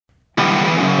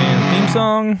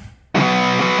song. Just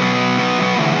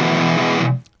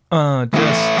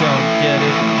don't get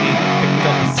it. Pick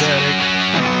up pathetic.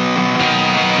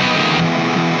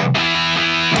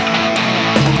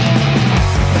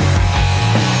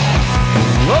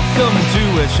 Welcome to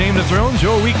Ashamed of Thrones,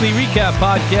 your weekly recap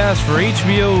podcast for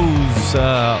HBO's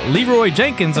Leroy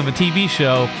Jenkins of a TV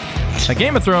show,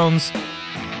 Game of Thrones.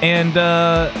 And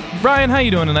Brian, how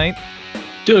you doing tonight?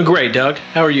 Doing great, Doug.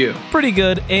 How are you? Pretty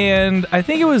good. And I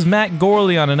think it was Matt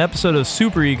Gorley on an episode of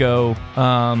Super Ego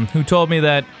who told me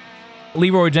that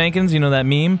Leroy Jenkins, you know that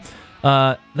meme?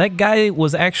 That guy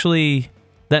was actually,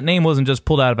 that name wasn't just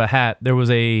pulled out of a hat. There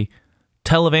was a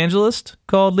televangelist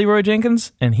called Leroy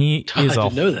Jenkins, and he is a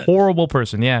horrible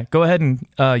person. Yeah, go ahead and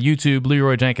YouTube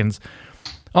Leroy Jenkins.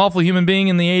 Awful human being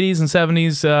in the 80s and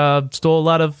 70s, stole a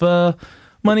lot of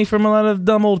money from a lot of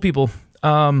dumb old people.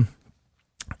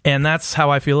 And that's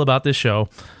how I feel about this show.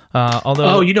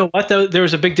 Although, you know what though? There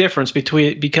was a big difference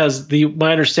because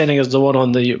my understanding is the one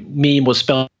on the meme was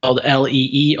spelled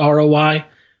Leeroy,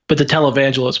 but the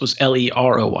televangelist was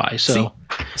Leroy. So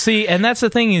see, and that's the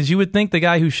thing is, you would think the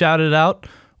guy who shouted it out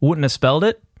wouldn't have spelled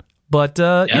it, but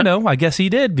you know, I guess he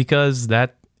did because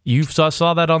that you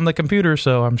saw that on the computer,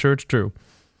 so I'm sure it's true.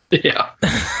 Yeah.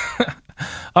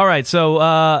 All right,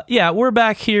 so we're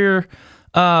back here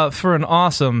for an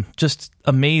awesome, just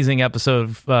amazing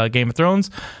episode of Game of Thrones.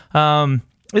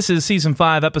 This is season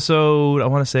 5, episode, I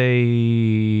want to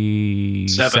say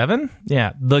 7?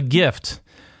 Yeah, The Gift.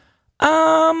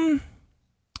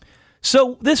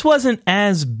 So this wasn't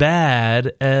as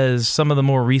bad as some of the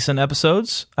more recent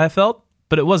episodes, I felt,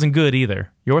 but it wasn't good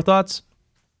either. Your thoughts?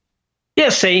 Yeah,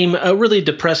 same. A really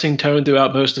depressing tone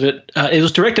throughout most of it. It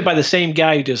was directed by the same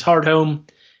guy who does Hard Home,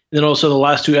 and then also the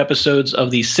last 2 episodes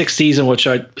of the 6th season, which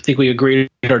I think we agreed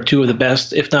are 2 of the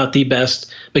best, if not the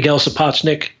best. Miguel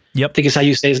Sapochnik, yep. I think is how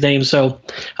you say his name. So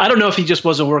I don't know if he just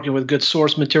wasn't working with good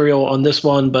source material on this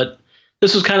one, but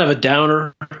this was kind of a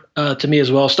downer to me as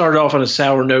well. Started off on a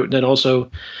sour note, and then also,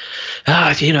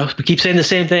 we keep saying the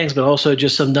same things, but also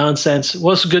just some nonsense. It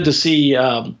was good to see.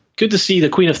 Good to see the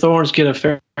Queen of Thorns get a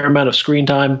fair amount of screen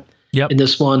time in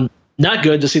this one. Not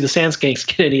good to see the Sand Skanks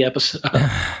get any episode,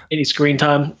 any screen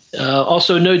time.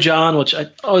 Also, no Jon, which I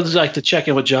always like to check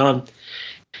in with Jon.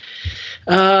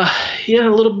 A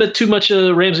little bit too much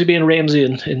Ramsay being Ramsay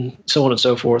and so on and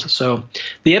so forth. So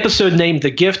the episode named The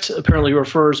Gift apparently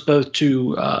refers both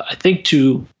to,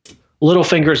 to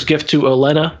Littlefinger's gift to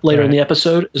Olenna later in the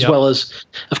episode, as well as,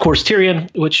 of course, Tyrion,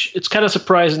 which it's kind of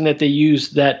surprising that they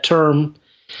use that term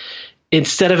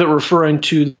instead of it referring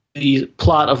to the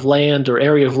plot of land or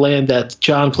area of land that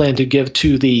Jon planned to give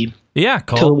to the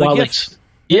called The Gift.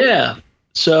 Yeah.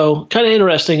 So kind of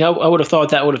interesting. I would have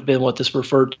thought that would have been what this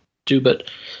referred to, but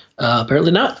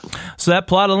apparently not. So that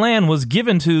plot of land was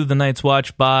given to the Night's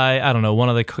Watch by, I don't know, one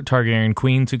of the Targaryen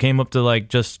queens who came up to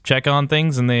just check on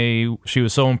things, and she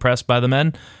was so impressed by the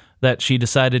men that she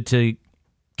decided to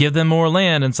give them more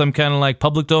land in some kind of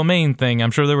public domain thing.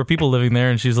 I'm sure there were people living there,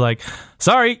 and she's like,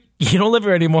 sorry, you don't live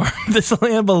here anymore. This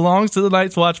land belongs to the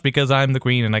Night's Watch because I'm the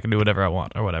queen and I can do whatever I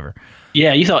want or whatever.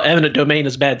 Yeah, you thought eminent domain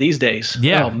is bad these days.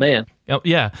 Yeah. Oh, man.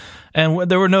 Yeah. And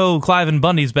there were no Clive and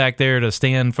Bundys back there to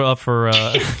stand up for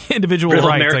individual Real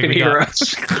rights. American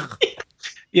heroes.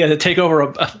 Yeah, to take over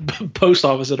a post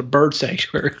office at a bird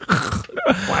sanctuary.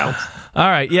 Wow. All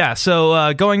right, yeah.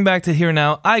 So going back to here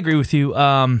now, I agree with you.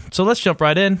 So let's jump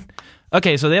right in.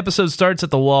 Okay, so the episode starts at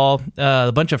the Wall.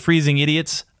 A bunch of freezing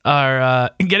idiots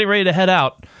are getting ready to head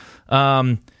out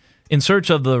in search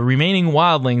of the remaining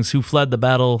wildlings who fled the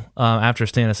battle after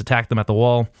Stannis attacked them at the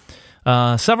Wall.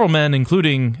 Several men,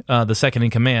 including the second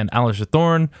in command, Alistair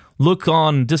Thorne, look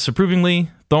on disapprovingly.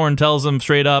 Thorne tells them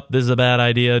straight up, this is a bad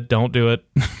idea, don't do it.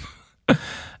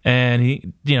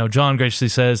 And Jon graciously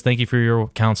says, thank you for your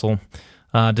counsel,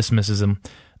 dismisses him.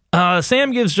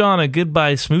 Sam gives Jon a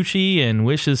goodbye smoochie and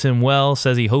wishes him well,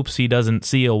 says he hopes he doesn't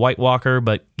see a White Walker,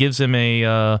 but gives him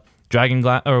a dragon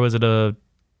glass, or was it a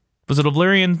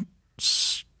Valyrian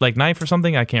knife or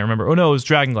something? I can't remember. Oh no, it was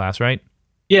dragon glass, right?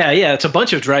 Yeah, it's a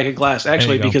bunch of dragon glass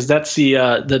actually, because that's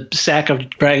the sack of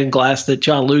dragon glass that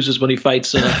Jon loses when he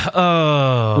fights the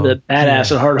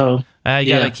badass at Hardhome.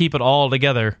 You gotta keep it all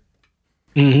together.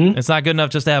 Mm-hmm. It's not good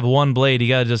enough just to have one blade. You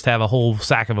gotta just have a whole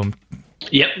sack of them.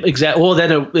 Yep, exactly. Well,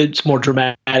 then it's more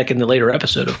dramatic in the later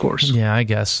episode, of course. Yeah, I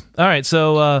guess. All right,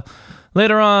 so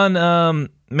later on,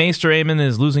 Maester Aemon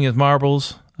is losing his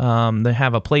marbles. They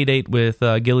have a play date with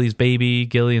Gilly's baby.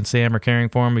 Gilly and Sam are caring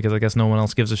for him because I guess no one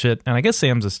else gives a shit. And I guess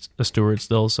Sam's a steward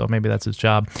still, so maybe that's his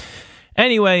job.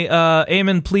 Anyway,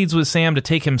 Aemon pleads with Sam to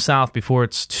take him south before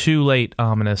it's too late,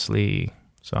 ominously.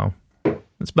 So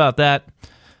that's about that.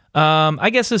 I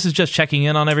guess this is just checking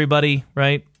in on everybody,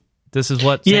 right? This is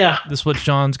what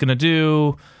John's gonna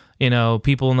do. You know,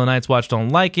 people in the Night's Watch don't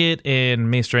like it, and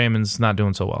Maester Aemon's not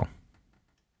doing so well.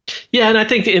 Yeah, and I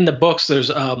think in the books, there's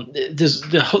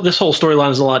this whole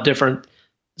storyline is a lot different.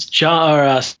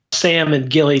 Sam and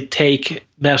Gilly take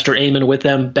Maester Aemon with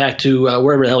them back to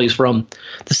wherever the hell he's from,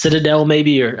 the Citadel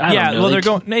maybe, or I don't know. Well, they're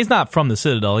going. He's not from the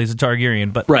Citadel. He's a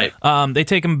Targaryen, but right. They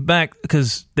take him back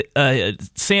because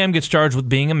Sam gets charged with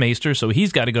being a maester, so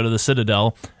he's got to go to the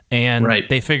Citadel, and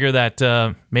they figure that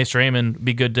Maester Aemon would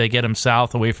be good to get him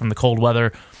south, away from the cold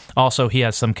weather. Also, he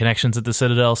has some connections at the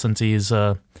Citadel since he's,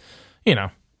 a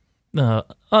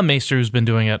maester who's been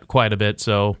doing it quite a bit,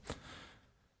 so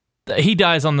he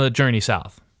dies on the journey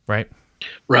south, right?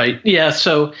 Right. Yeah.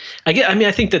 So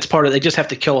I think that's part of it. They just have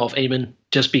to kill off Aemon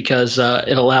just because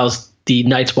it allows the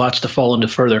Night's Watch to fall into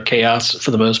further chaos for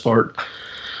the most part.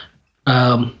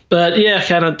 But yeah,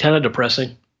 kind of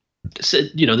depressing.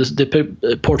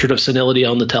 The portrait of senility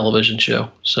on the television show.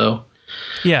 So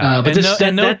yeah,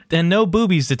 but no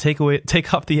boobies to take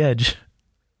off the edge.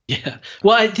 Yeah.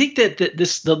 Well, I think that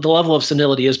the level of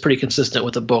senility is pretty consistent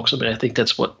with the books. I mean, I think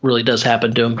that's what really does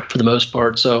happen to him for the most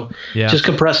part. So just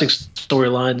compressing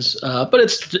storylines, but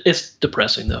it's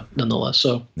depressing though, nonetheless.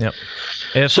 So yep.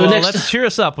 Let's cheer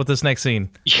us up with this next scene.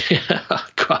 Yeah.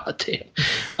 God damn.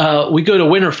 We go to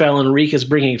Winterfell and Reek is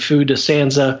bringing food to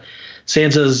Sansa.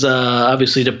 Sansa's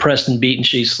obviously depressed and beaten.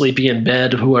 She's sleeping in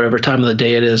bed, whatever time of the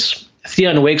day it is.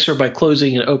 Theon wakes her by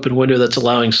closing an open window that's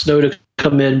allowing snow to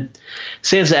come in.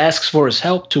 Sansa asks for his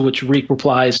help, to which Reek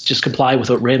replies, just comply with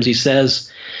what Ramsay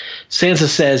says. Sansa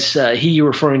says he,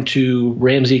 referring to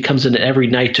Ramsay, comes in every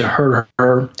night to hurt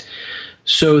her.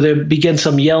 So there begins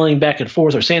some yelling back and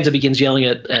forth, or Sansa begins yelling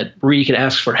at Reek and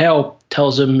asks for help,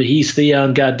 tells him he's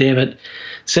Theon, goddammit.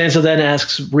 Sansa then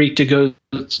asks Reek to go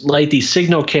light the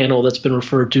signal candle that's been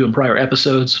referred to in prior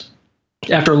episodes.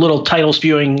 After a little title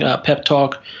spewing pep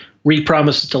talk, Reek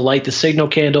promises to light the signal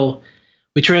candle.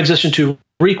 We transition to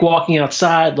Reek walking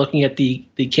outside, looking at the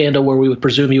candle where we would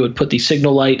presume he would put the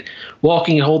signal light,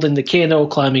 walking and holding the candle,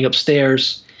 climbing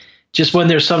upstairs. Just when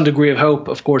there's some degree of hope,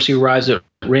 of course, he arrives at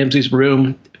Ramsay's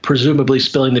room, presumably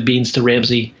spilling the beans to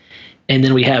Ramsay. And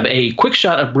then we have a quick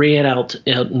shot of Brienne out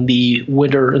in the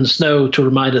winter and the snow to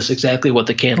remind us exactly what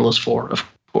the candle is for, of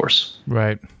course.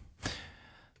 Right.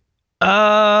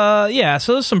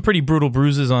 So there's some pretty brutal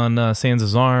bruises on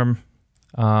Sansa's arm.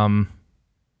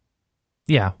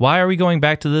 Yeah, why are we going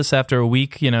back to this after a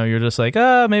week? You're just like,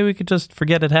 maybe we could just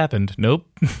forget it happened. Nope.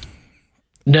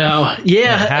 No,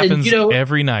 yeah. It happens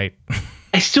every night.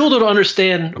 I still don't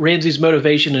understand Ramsay's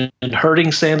motivation in hurting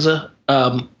Sansa.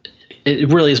 It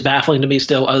really is baffling to me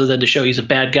still, other than to show he's a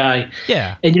bad guy.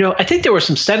 Yeah. And, I think there were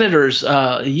some senators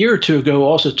a year or two ago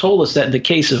also told us that in the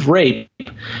case of rape,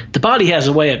 the body has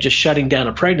a way of just shutting down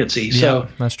a pregnancy. Yeah, so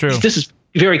that's true. This is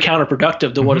very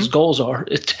counterproductive to what his goals are,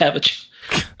 is to have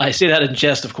I say that in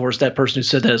jest, of course. That person who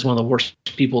said that is one of the worst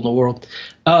people in the world.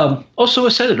 Also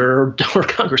a senator or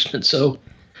congressman. So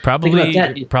probably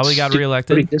got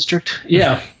reelected. District.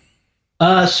 Yeah.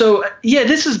 This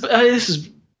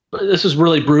is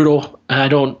really brutal. I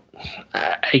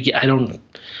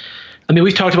mean,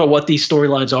 we've talked about what these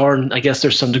storylines are, and I guess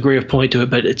there's some degree of point to it,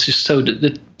 but it's just so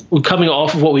coming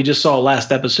off of what we just saw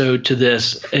last episode to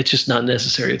this, it's just not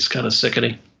necessary. It's kind of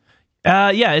sickening.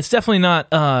 It's definitely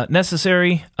not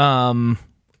necessary. And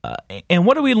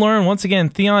what do we learn? Once again,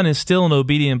 Theon is still an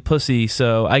obedient pussy.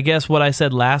 So I guess what I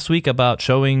said last week about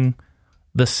showing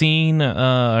the scene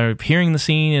or hearing the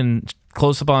scene and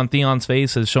close up on Theon's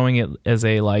face as showing it as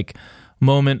a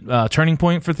moment turning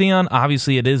point for Theon.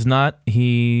 Obviously, it is not.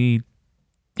 He,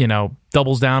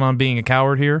 doubles down on being a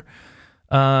coward here.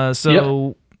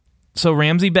 So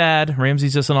Ramsay bad.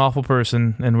 Ramsay's just an awful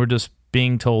person, and we're just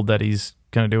being told that he's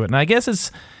going to do it. And I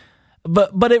guess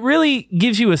but it really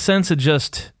gives you a sense of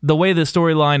just the way the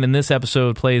storyline in this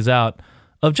episode plays out,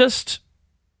 of just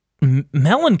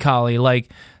melancholy.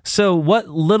 So what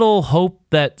little hope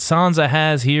that Sansa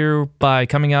has here by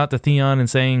coming out to Theon and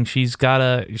saying she's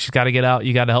gotta get out,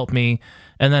 you gotta help me,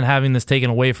 and then having this taken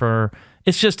away from her,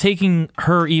 it's just taking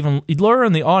her even lower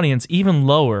in the audience, even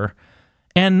lower,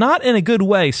 and not in a good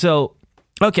way. So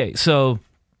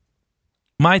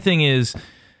my thing is,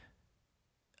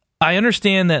 I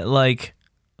understand that,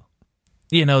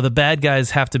 the bad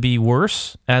guys have to be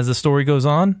worse as the story goes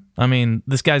on. I mean,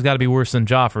 this guy's got to be worse than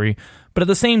Joffrey. But at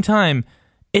the same time,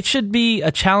 it should be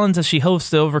a challenge that she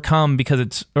hopes to overcome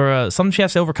something she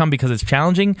has to overcome because it's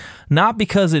challenging, not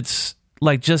because it's,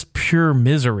 just pure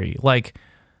misery.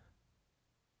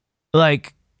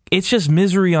 It's just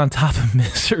misery on top of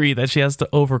misery that she has to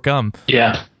overcome.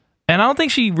 Yeah. And I don't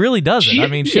think she really does it. I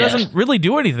mean, she doesn't really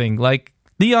do anything. Like,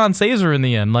 Theon saves her in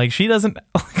the end. Like, she doesn't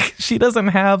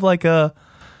have like a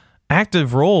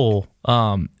active role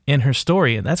in her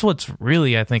story, and that's what's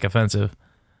really, I think, offensive.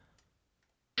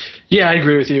 Yeah, I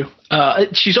agree with you.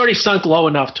 She's already sunk low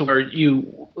enough to where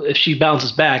if she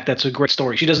bounces back, that's a great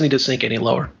story. She doesn't need to sink any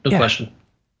lower. No question.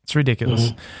 It's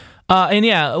ridiculous. And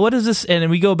yeah, what is this? And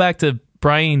we go back to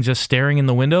Brian just staring in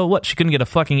the window. What? She couldn't get a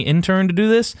fucking intern to do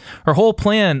this? Her whole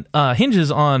plan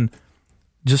hinges on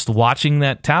just watching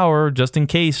that tower just in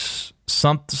case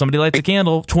somebody lights a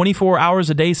candle 24 hours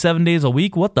a day, 7 days a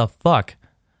week. What the fuck?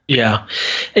 Yeah.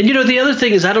 And, the other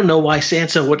thing is I don't know why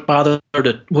Sansa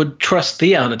would trust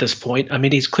Theon at this point. I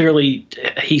mean, he's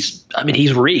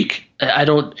Reek. I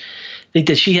don't think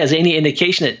that she has any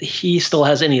indication that he still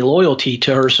has any loyalty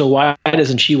to her. So why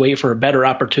doesn't she wait for a better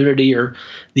opportunity or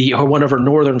one of her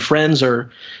northern friends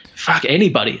or fuck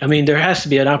anybody? I mean, there has to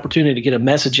be an opportunity to get a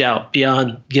message out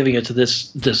beyond giving it to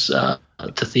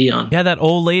to Theon. Yeah, that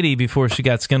old lady before she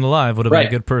got skinned alive would have been a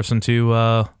good person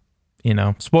to,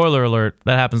 spoiler alert,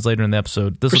 that happens later in the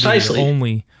episode. This will be the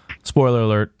only spoiler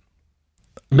alert.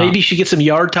 Maybe she gets some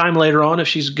yard time later on if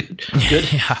she's good.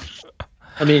 Yeah.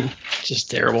 I mean,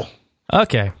 just terrible.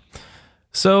 Okay.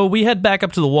 So we head back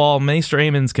up to the wall. Maester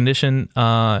Aemon's condition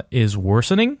is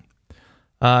worsening.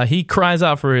 He cries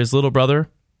out for his little brother,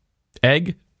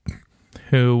 Egg,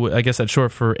 who I guess that's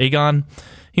short for Aegon.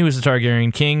 He was the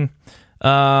Targaryen king.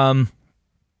 After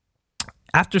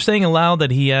saying aloud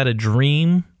that he had a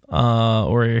dream,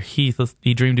 or he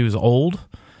dreamed he was old,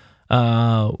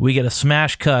 we get a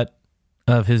smash cut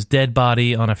of his dead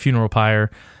body on a funeral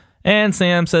pyre, and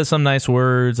Sam says some nice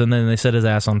words, and then they set his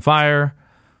ass on fire.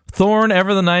 Thorne,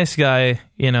 ever the nice guy,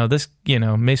 Maester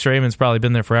Aemon's probably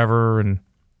been there forever, and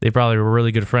they probably were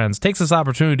really good friends, takes this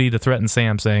opportunity to threaten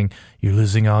Sam, saying, "You're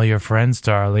losing all your friends,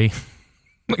 Tarly."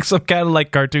 Like some kind of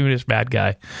like cartoonish bad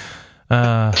guy.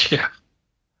 Yeah.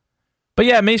 But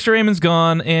yeah, Maester Aemon's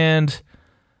gone, and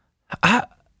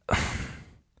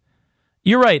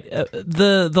you're right.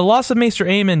 The loss of Maester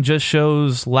Aemon just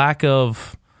shows lack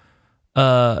of,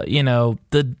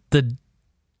 the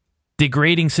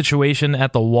degrading situation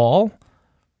at the wall.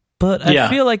 But I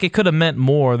feel like it could have meant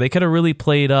more. They could have really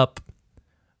played up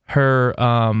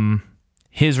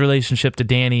his relationship to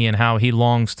Dany and how he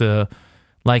longs to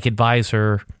advise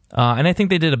her. And I think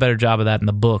they did a better job of that in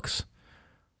the books.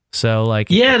 So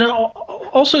and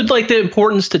also the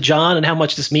importance to Jon and how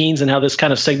much this means and how this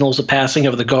kind of signals the passing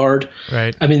of the guard.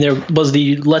 Right. I mean, there was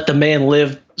the "Let the man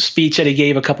live" speech that he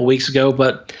gave a couple weeks ago,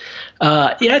 but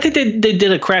I think they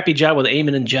did a crappy job with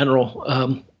Aemon in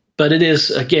general. But it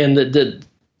is again the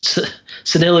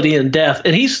senility and death,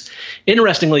 and he's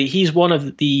one of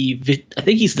I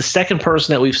think he's the second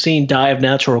person that we've seen die of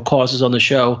natural causes on the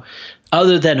show,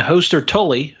 other than Hoster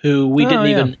Tully, who we didn't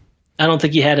even. I don't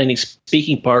think he had any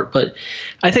speaking part, but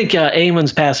I think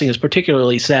Aemon's passing is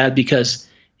particularly sad because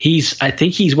I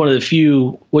think he's one of the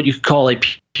few what you could call a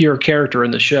pure character in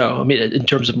the show. I mean, in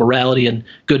terms of morality and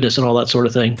goodness and all that sort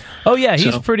of thing. Oh yeah, he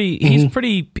is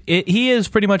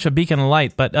pretty much a beacon of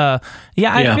light. But I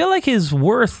feel like his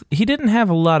worth. He didn't have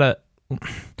a lot of.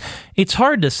 It's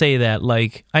hard to say that.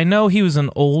 I know he was an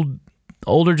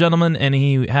older gentleman and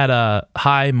he had a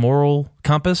high moral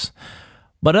compass.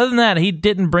 But other than that, he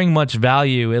didn't bring much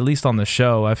value, at least on the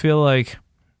show. I feel like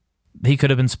he could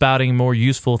have been spouting more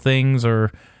useful things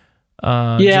or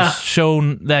just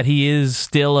shown that he is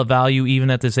still a value even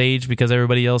at this age, because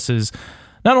everybody else is...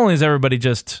 Not only is everybody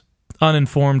just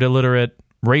uninformed, illiterate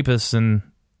rapists and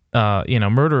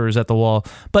murderers at the wall,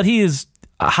 but he is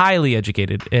highly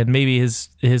educated, and maybe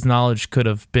his knowledge could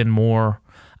have been more...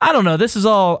 I don't know. This is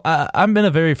all... I'm in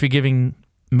a very forgiving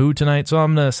mood tonight, so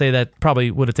I'm going to say that probably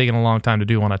would have taken a long time to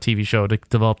do on a TV show to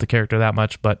develop the character that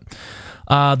much, but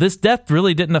this death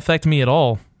really didn't affect me at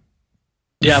all.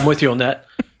 Yeah, I'm with you on that.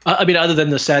 I mean, other than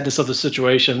the sadness of the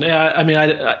situation, I mean,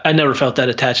 I never felt that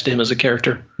attached to him as a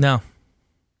character. No.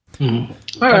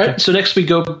 Mm-hmm. All right, so next we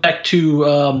go back to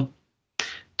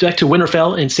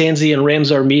Winterfell, and Sansa and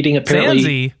Ramsay are meeting.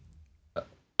 Apparently,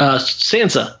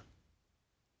 Sansa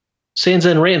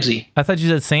and Ramsay. I thought you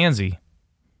said Sansa.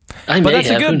 But that's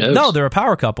a good. No, they're a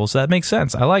power couple, so that makes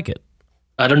sense. I like it.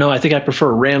 I don't know. I think I prefer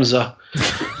Ramsay.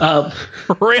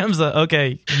 Ramsay.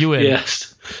 Okay, you win.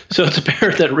 Yes. So it's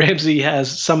apparent that Ramsay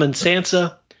has summoned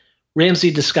Sansa.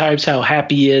 Ramsay describes how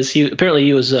happy he is. He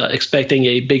was expecting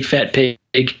a big fat pig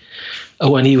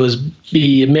when he was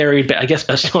being married, I guess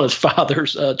best on his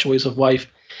father's choice of wife.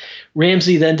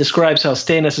 Ramsay then describes how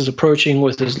Stannis is approaching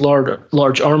with his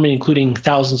large army, including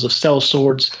thousands of stealth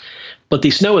swords. But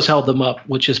the snow has held them up,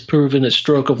 which has proven a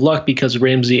stroke of luck because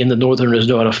Ramsay and the Northerners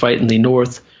know how to fight in the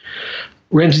north.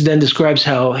 Ramsay then describes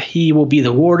how he will be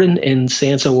the warden and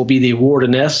Sansa will be the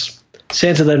wardeness.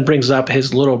 Sansa then brings up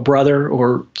his little brother,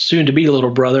 or soon-to-be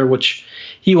little brother, which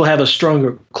he will have a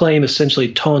stronger claim,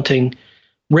 essentially taunting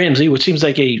Ramsay, which seems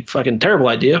like a fucking terrible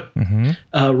idea.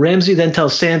 Ramsay then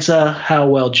tells Sansa how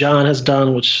well Jon has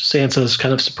done, which Sansa is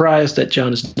kind of surprised that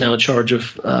Jon is now in charge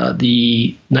of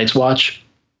the Night's Watch.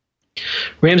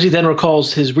 Ramsay then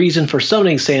recalls his reason for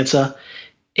summoning Sansa,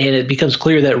 and it becomes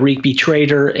clear that Reek betrayed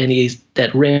her, and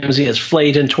that Ramsay has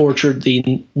flayed and tortured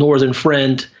the Northern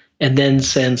friend, and then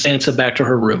sends Sansa back to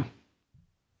her room.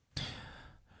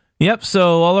 Yep,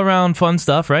 so all around fun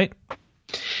stuff, right?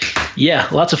 Yeah,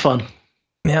 lots of fun.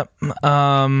 Yep.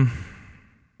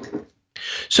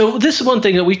 So this is one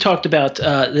thing that we talked about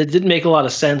that didn't make a lot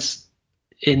of sense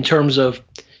in terms of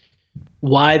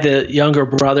why the younger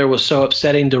brother was so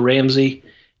upsetting to Ramsay.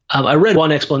 I read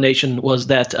one explanation was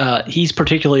that he's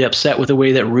particularly upset with the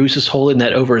way that Roose is holding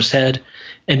that over his head,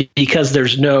 and because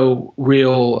there's no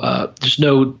real, there's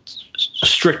no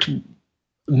strict,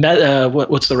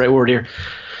 what's the right word here?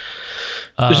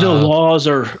 There's no laws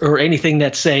or anything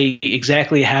that say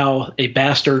exactly how a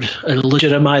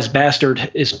legitimized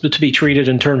bastard is to be treated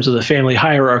in terms of the family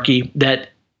hierarchy, that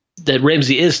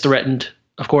Ramsay is threatened,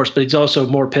 of course, but he's also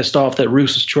more pissed off that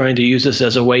Roose is trying to use this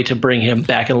as a way to bring him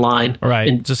back in line. Right,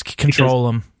 and just control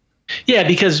him. Yeah,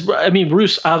 because, I mean,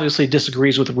 Roose obviously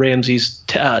disagrees with Ramsay's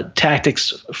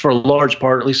tactics for a large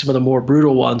part, at least some of the more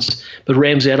brutal ones, but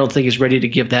Ramsay, I don't think, is ready to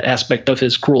give that aspect of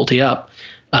his cruelty up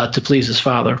to please his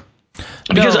father.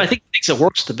 Because I think it makes it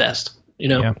works the best, you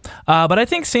know? Yeah. But I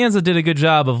think Sansa did a good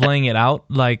job of laying it out,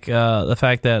 like the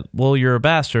fact that, well, you're a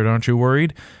bastard, aren't you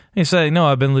worried? And he said, no,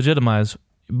 I've been legitimized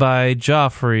by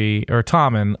Joffrey or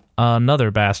Tommen,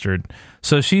 another bastard.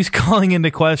 So she's calling into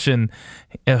question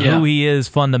who he is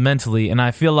fundamentally, and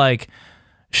I feel like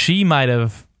she might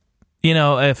have, you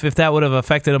know, if that would have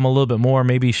affected him a little bit more,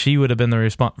 maybe she would have been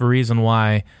the reason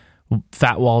why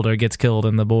Fat Walder gets killed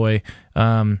in The Boy.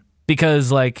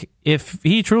 Because, like, if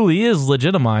he truly is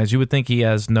legitimized, you would think he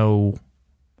has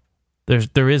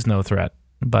there is no threat.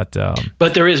 But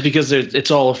there is, because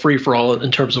it's all a free-for-all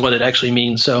in terms of what it actually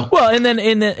means. So well, and then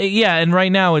and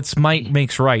right now it's might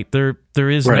makes right. There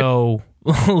is no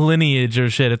lineage or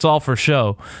shit. It's all for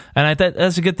show, and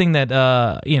that's a good thing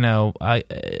that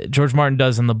George Martin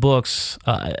does in the books,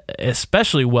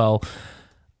 especially well.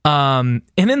 And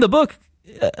in the book,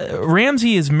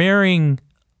 Ramsay is marrying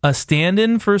a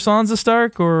stand-in for Sansa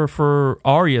Stark or for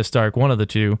Arya Stark, one of the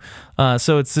two.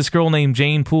 So it's this girl named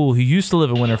Jane Poole who used to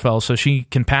live in Winterfell, so she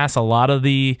can pass a lot of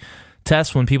the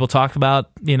tests when people talk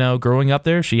about, you know, growing up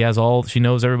there. She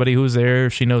knows everybody who's there.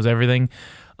 She knows everything.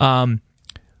 But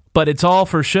it's all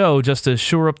for show, just to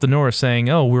shore up the North,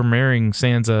 saying, oh, we're marrying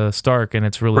Sansa Stark, and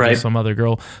it's really just some other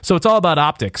girl. So it's all about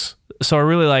optics. So I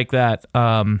really like that.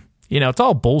 It's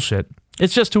all bullshit.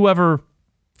 It's just whoever,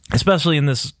 especially in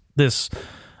this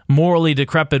morally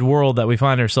decrepit world that we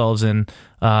find ourselves in,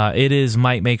 it is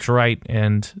might makes right,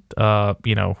 and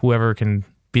whoever can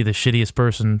be the shittiest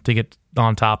person to get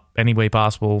on top any way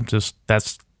possible, just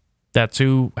that's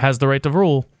who has the right to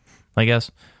rule, I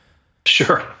guess.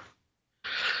 Sure.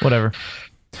 Whatever.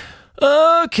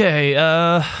 Okay,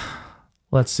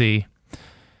 let's see.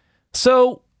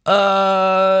 So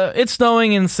it's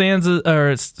snowing in Stannis'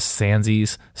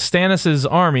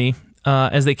 army.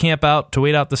 As they camp out to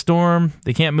wait out the storm.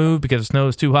 They can't move because the snow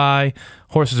is too high.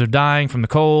 Horses are dying from the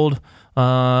cold.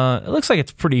 It looks like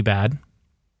it's pretty bad.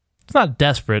 It's not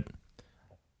desperate,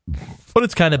 but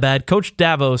it's kind of bad. Coach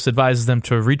Davos advises them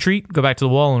to retreat, go back to the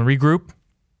wall, and regroup.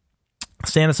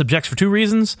 Stannis objects for two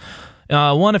reasons.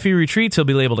 One, if he retreats, he'll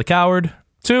be labeled a coward.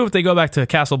 Two, if they go back to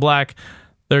Castle Black,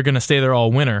 they're going to stay there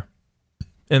all winter.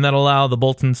 And that'll allow the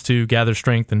Boltons to gather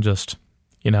strength and just,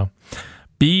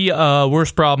 be a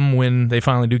worse problem when they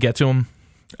finally do get to him.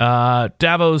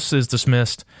 Davos is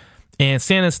dismissed, and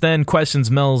Stannis then questions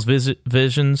Mel's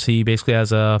visions. He basically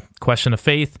has a question of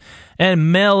faith,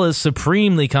 and Mel is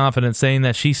supremely confident, saying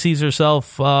that she sees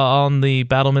herself on the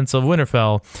battlements of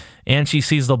Winterfell, and she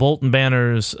sees the Bolton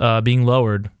banners being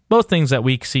lowered. Both things that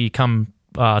we see come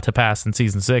to pass in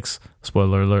Season 6.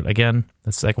 Spoiler alert again,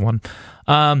 that's the second one.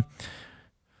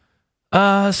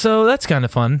 So that's kind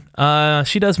of fun.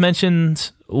 She does mention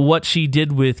what she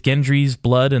did with Gendry's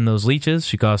blood and those leeches.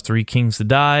 She caused 3 kings to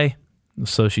die,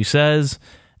 so she says,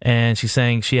 and she's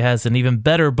saying she has an even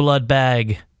better blood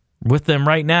bag with them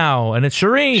right now, and it's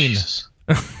Shireen.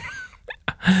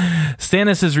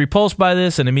 Stannis is repulsed by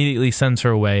this and immediately sends her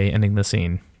away, ending the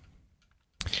scene.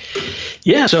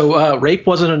 Yeah, so rape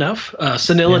wasn't enough.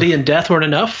 Senility and death weren't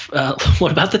enough.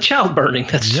 What about the child burning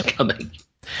that's coming?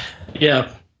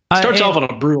 Yeah. Starts off on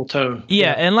a brutal tone.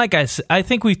 Yeah, and like I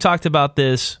think we talked about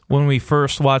this when we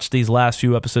first watched these last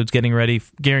few episodes,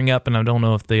 gearing up, and I don't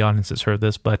know if the audience has heard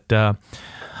this, but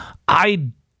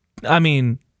I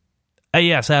mean,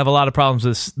 yes, I have a lot of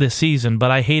problems this season,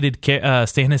 but I hated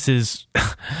Stannis'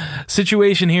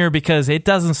 situation here because it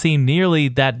doesn't seem nearly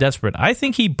that desperate. I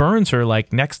think he burns her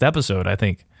like next episode, I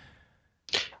think.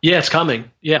 Yeah, it's coming.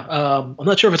 Yeah, I'm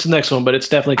not sure if it's the next one, but it's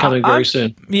definitely coming very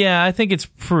soon. Yeah, I think it's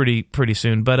pretty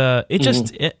soon. But it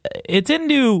just it didn't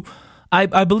do.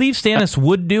 I believe Stannis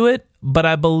would do it, but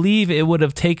I believe it would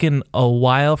have taken a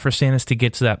while for Stannis to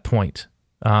get to that point.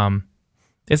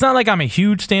 It's not like I'm a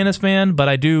huge Stannis fan, but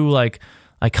I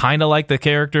kind of like the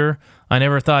character. I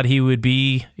never thought he would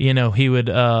be, he would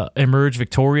emerge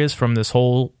victorious from this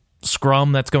whole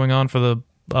scrum that's going on for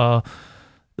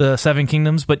the Seven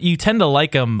Kingdoms, but you tend to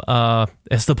like him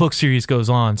as the book series goes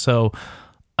on. So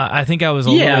I think I was a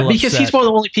little because upset. He's one of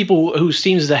the only people who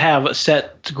seems to have a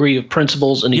set degree of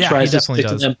principles, and he tries to stick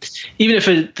to them. Even if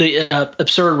the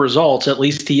absurd results, at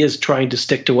least he is trying to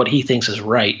stick to what he thinks is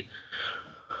right.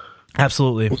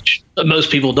 Absolutely. Which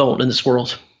most people don't in this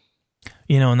world.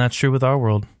 And that's true with our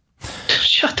world.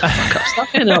 Shut the fuck up. Stop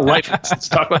handing out life. Let's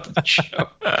talk about the show.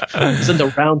 It's in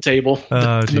the round table.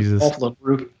 Oh, Jesus.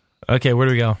 Okay, where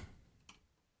do we go?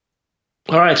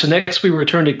 All right, so next we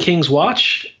return to King's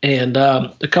Watch, and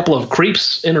a couple of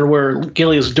creeps enter where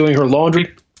Gilly is doing her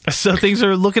laundry. So things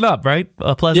are looking up, right?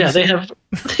 Yeah, they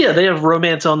have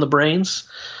romance on the brains.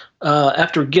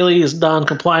 After Gilly is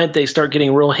non-compliant, they start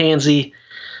getting real handsy.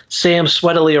 Sam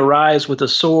sweatily arrives with a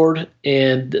sword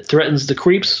and threatens the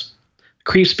creeps.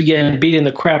 Creeps begin beating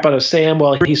the crap out of Sam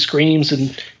while he screams,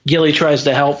 and Gilly tries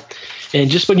to help. And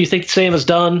just when you think Sam is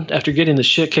done, after getting the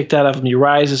shit kicked out of him, he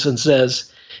rises and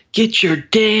says, "Get your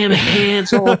damn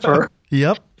hands off her."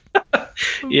 Yep.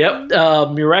 Yep.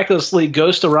 Miraculously,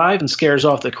 Ghost arrives and scares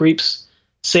off the creeps.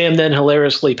 Sam then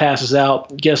hilariously passes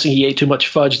out, guessing he ate too much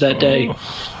fudge that day.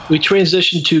 We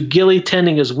transition to Gilly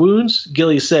tending his wounds.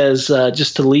 Gilly says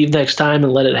just to leave next time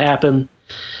and let it happen.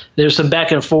 There's some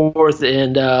back and forth,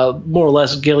 and more or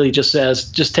less Gilly just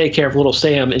says, just take care of little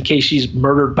Sam in case she's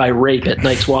murdered by rape at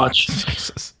Night's Watch.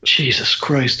 Jesus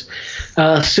Christ.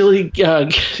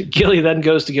 Gilly then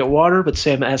goes to get water, but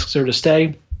Sam asks her to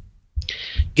stay.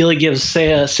 Gilly gives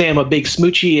Sam a big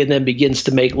smoochie and then begins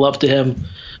to make love to him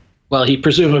while he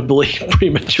presumably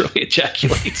prematurely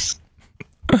ejaculates.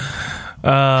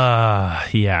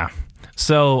 Yeah.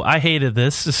 So I hated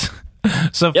this.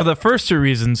 So for the first two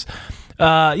reasons,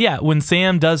 when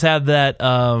Sam does have that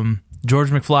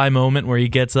George McFly moment where he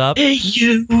gets up. Hey,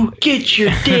 you, get your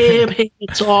damn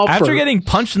hands off her. After getting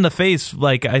punched in the face,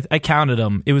 like I counted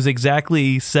them, it was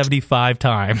exactly 75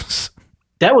 times.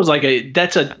 That was like he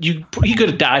could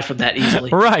have died from that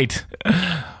easily. Right.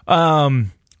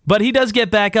 But he does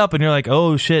get back up, and you're like,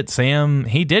 oh shit, Sam,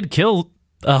 he did kill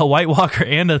a White Walker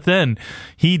and a Thin.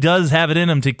 He does have it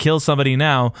in him to kill somebody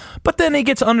now, but then he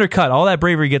gets undercut. All that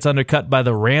bravery gets undercut by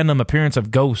the random appearance of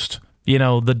Ghost,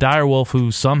 the direwolf who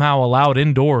somehow allowed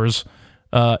indoors,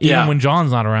 even when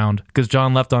John's not around, because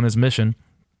John left on his mission.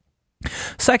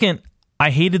 Second,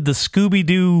 I hated the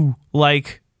Scooby-Doo,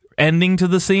 ending to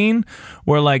the scene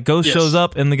where Ghost shows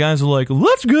up and the guys are like,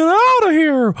 let's get out of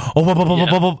here.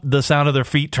 The sound of their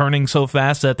feet turning so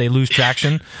fast that they lose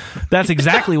traction. That's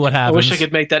exactly what happens. I wish I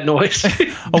could make that noise.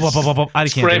 I can't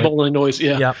scrambling noise.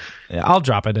 Yeah, I'll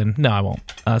drop it in. No, I won't.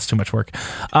 It's too much work.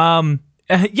 And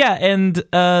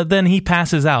then he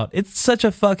passes out. It's such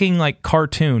a fucking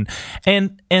cartoon.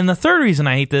 And the third reason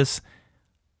I hate this,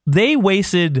 they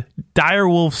wasted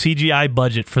direwolf CGI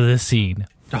budget for this scene.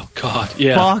 Oh God!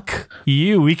 Yeah. Fuck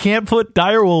you. We can't put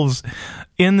direwolves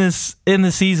in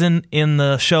the season, in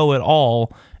the show at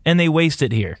all, and they waste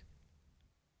it here.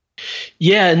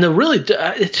 Yeah, and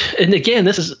again,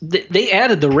 they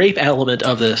added the rape element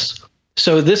of this.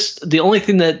 So the only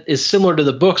thing that is similar to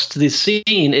the books to this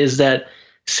scene is that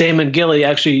Sam and Gilly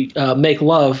actually make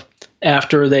love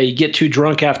after they get too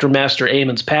drunk after Master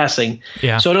Aemon's passing.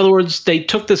 Yeah. So in other words, they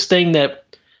took this thing that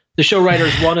the show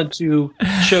writers wanted to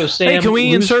show Sam. Hey, can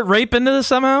we insert rape into this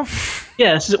somehow?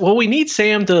 Yes. Well, we need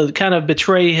Sam to kind of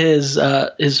betray his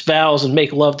vows and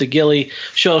make love to Gilly,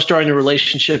 show how strong the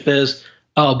relationship is.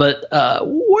 Oh, but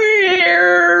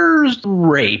where's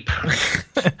rape?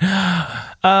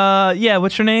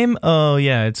 What's your name? Oh,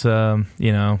 yeah, it's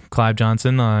Clive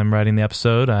Johnson. I'm writing the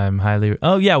episode.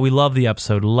 We love the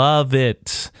episode. Love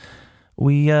it.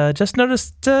 We just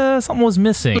noticed something was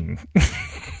missing.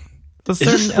 This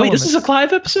is a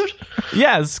Clive episode?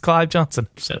 Yeah, it's Clive Johnson.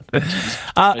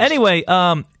 Anyway,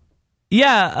 another,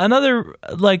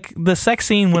 the sex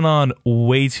scene went on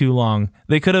way too long.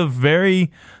 They could have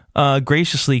very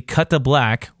graciously cut to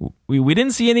black. We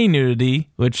didn't see any nudity,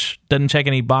 which doesn't check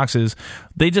any boxes.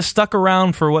 They just stuck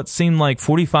around for what seemed like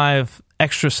 45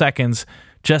 extra seconds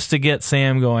just to get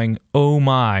Sam going, oh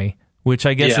my, which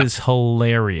I guess is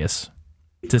hilarious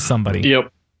to somebody.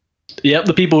 Yep.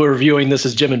 The people who are reviewing this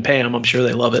is Jim and Pam. I'm sure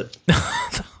they love it.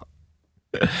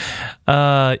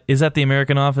 Is that the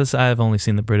American Office? I've only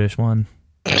seen the British one.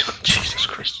 Jesus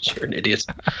Christ, you're an idiot.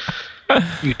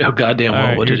 You know goddamn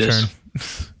well what it is.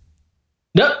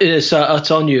 No, it's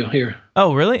on you here.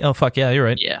 Oh, really? Oh, fuck yeah, you're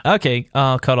right. Yeah. Okay,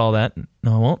 I'll cut all that.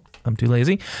 No, I won't. I'm too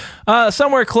lazy.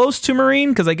 Somewhere close to Marine,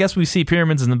 because I guess we see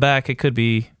pyramids in the back. It could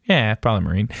be, probably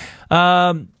Marine.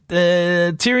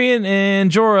 Tyrion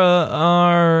and Jorah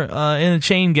are in a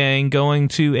chain gang going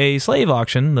to a slave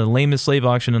auction, the lamest slave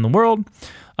auction in the world.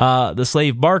 The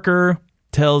slave Barker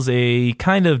tells a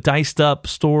kind of diced up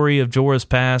story of Jorah's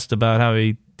past about how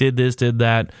he did this, did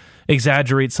that,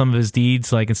 exaggerates some of his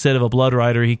deeds. Like instead of a blood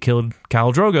rider, he killed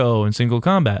Khal Drogo in single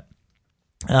combat.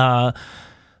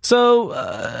 So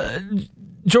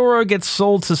Jorah gets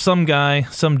sold to some guy,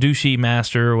 some douchey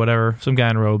master or whatever, some guy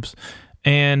in robes.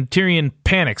 And Tyrion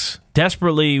panics,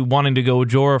 desperately wanting to go with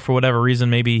Jorah for whatever reason.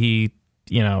 Maybe he,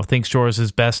 thinks Jorah's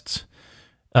his best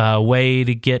way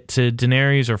to get to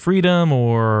Daenerys or freedom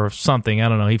or something. I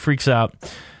don't know. He freaks out.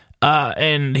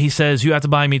 And he says, you have to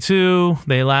buy me too.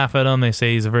 They laugh at him. They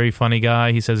say he's a very funny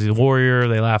guy. He says he's a warrior.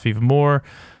 They laugh even more.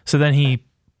 So then he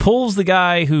pulls the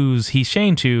guy he's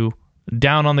chained to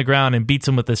down on the ground and beats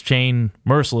him with this chain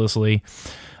mercilessly.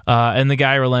 And the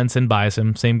guy relents and buys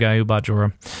him. Same guy who bought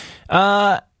Jorah.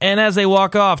 And as they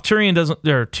walk off, Tyrion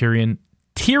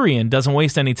doesn't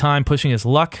waste any time pushing his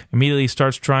luck. Immediately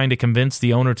starts trying to convince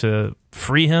the owner to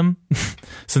free him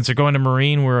since they're going to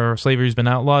Marine where slavery's been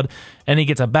outlawed. And he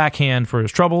gets a backhand for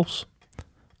his troubles.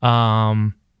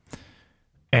 And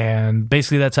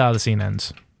basically that's how the scene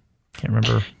ends. Can't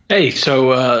remember. Hey,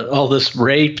 so all this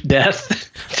rape, death,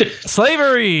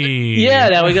 slavery. Yeah,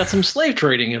 now we got some slave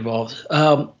trading involved.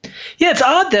 It's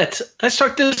odd that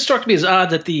this struck me as odd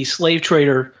that the slave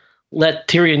trader let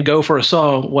Tyrion go for a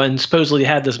song when supposedly he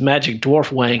had this magic dwarf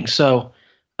wang. So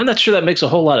I'm not sure that makes a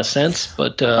whole lot of sense,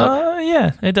 but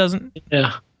it doesn't.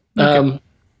 Yeah. Okay.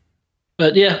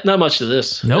 But yeah, not much to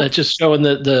this. Nope. Just showing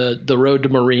the road to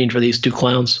Marine for these two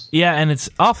clowns. Yeah, and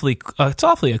it's awfully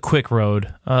a quick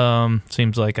road.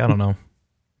 Seems like, I don't know.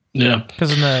 Yeah.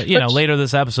 Because in the later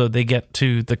this episode they get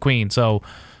to the Queen, so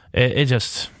it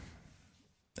just,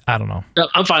 I don't know.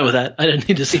 I'm fine with that. I didn't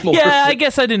need to see more. Yeah, I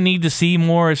guess I didn't need to see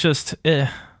more. It's just, yeah.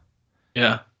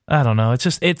 I don't know.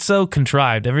 It's so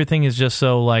contrived. Everything is just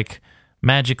so like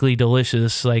magically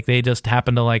delicious. Like they just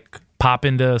happen to like pop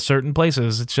into certain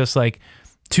places. It's just like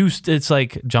it's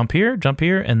like jump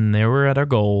here, and there we're at our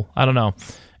goal. I don't know.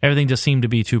 Everything just seemed to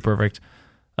be too perfect.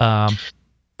 But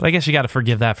I guess you got to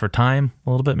forgive that for time a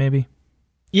little bit, maybe.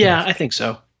 Yeah, I think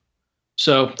so.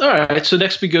 So, all right. So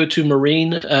next we go to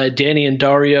Marine. Dany and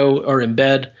Daario are in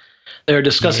bed. They're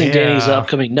discussing Dany's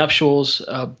upcoming nuptials.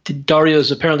 Daario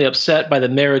is apparently upset by the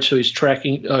marriage, so he's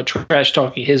trash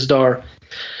talking his Dar.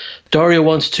 Daario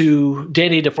wants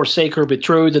Dany to forsake her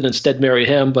betrothed and instead marry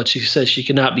him, but she says she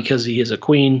cannot because he is a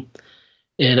queen.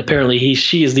 And apparently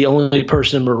she is the only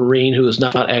person in Marine who is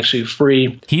not actually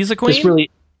free. He's a queen?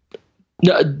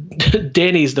 No,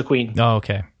 Dany's the queen. Oh,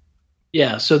 okay.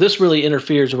 Yeah, so this really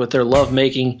interferes with their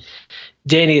lovemaking.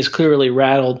 Dany is clearly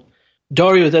rattled.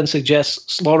 Daario then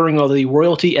suggests slaughtering all the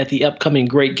royalty at the upcoming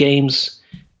Great Games.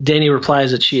 Dany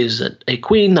replies that she is a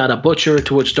queen, not a butcher,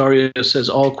 to which Daario says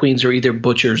all queens are either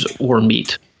butchers or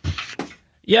meat.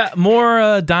 Yeah,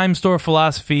 more dime store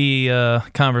philosophy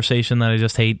conversation that I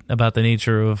just hate about the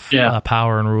nature of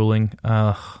power and ruling.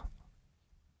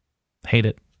 Hate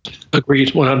it. Agreed,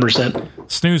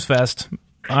 100%. Snooze fest.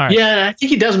 All right. Yeah, I think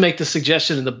he does make the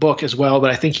suggestion in the book as well, but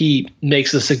I think he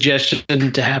makes the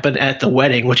suggestion to happen at the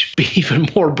wedding, which would be even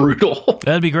more brutal.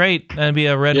 That'd be great. That'd be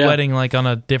a red wedding, like on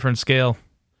a different scale.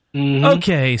 Mm-hmm.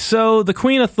 Okay, so the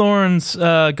Queen of Thorns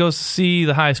goes to see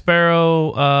the High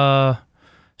Sparrow.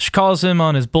 She calls him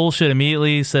on his bullshit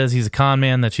immediately, says he's a con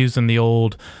man that's using the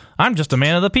old, I'm just a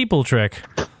man of the people trick.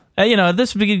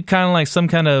 This would be kind of like some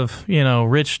kind of,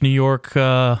 rich New York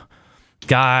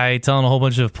guy telling a whole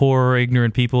bunch of poor,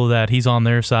 ignorant people that he's on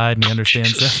their side and he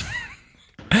understands them.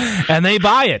 And they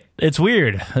buy it. It's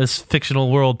weird, this fictional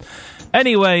world.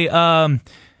 Anyway,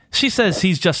 she says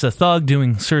he's just a thug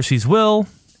doing Cersei's will,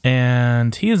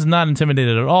 and he is not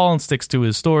intimidated at all and sticks to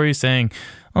his story, saying,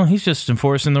 oh, he's just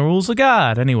enforcing the rules of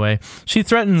God. Anyway, she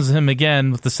threatens him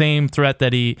again with the same threat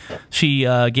that she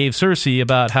gave Cersei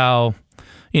about how,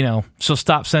 she'll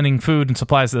stop sending food and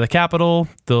supplies to the capital.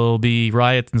 There'll be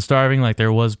riots and starving like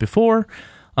there was before.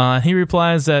 He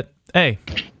replies that, hey,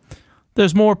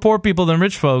 there's more poor people than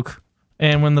rich folk,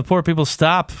 and when the poor people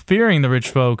stop fearing the rich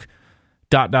folk, ...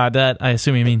 I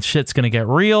assume he means shit's gonna get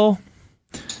real,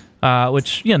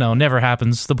 which, never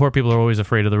happens. The poor people are always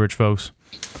afraid of the rich folks.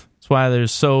 That's why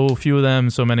there's so few of them,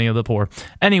 so many of the poor.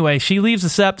 Anyway, she leaves the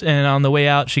sept, and on the way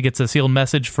out, she gets a sealed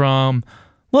message from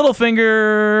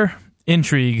Littlefinger.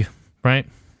 Intrigue, right?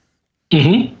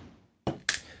 Mm-hmm.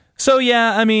 So,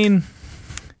 yeah, I mean,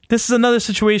 this is another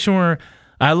situation where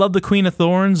I love the Queen of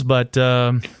Thorns, but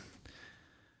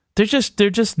they're just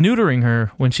neutering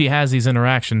her when she has these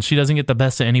interactions. She doesn't get the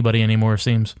best of anybody anymore, it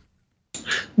seems.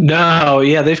 No,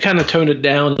 yeah, they've kind of toned it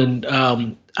down, and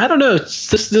I don't know. It's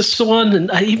this one,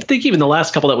 and I think even the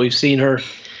last couple that we've seen her,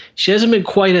 she hasn't been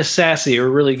quite as sassy or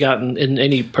really gotten in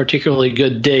any particularly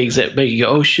good digs that make you go,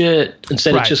 oh shit.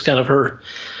 Instead, It's just kind of her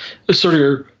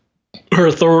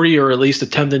authority, or at least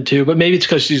attempting to. But maybe it's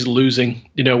because she's losing,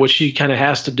 what she kind of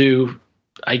has to do,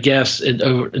 I guess, in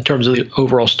terms of the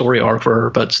overall story arc for her.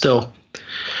 But still,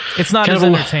 it's not as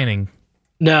entertaining.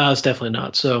 No, it's definitely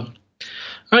not. So, all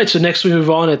right. So next we move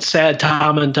on. It's sad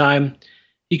Tommen time.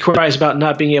 He cries about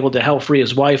not being able to help free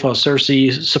his wife while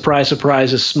Cersei, surprise,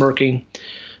 surprise, is smirking.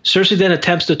 Cersei then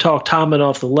attempts to talk Tommen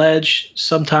off the ledge.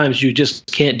 Sometimes you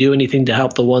just can't do anything to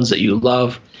help the ones that you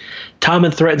love.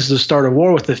 Tommen threatens to start a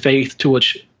war with the Faith, to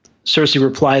which Cersei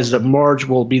replies that Marge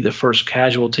will be the first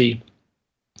casualty.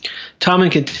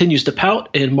 Tommen continues to pout,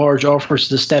 and Marge offers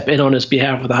to step in on his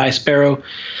behalf with the High Sparrow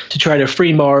to try to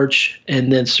free Marge.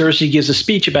 And then Cersei gives a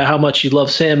speech about how much she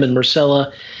loves him and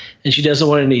Myrcella, and she doesn't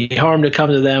want any harm to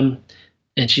come to them.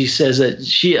 And she says that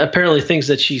she apparently thinks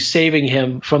that she's saving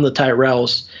him from the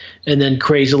Tyrells, and then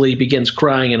crazily begins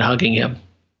crying and hugging him.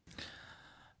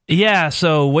 Yeah,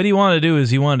 so what he wanted to do is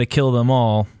he wanted to kill them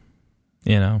all,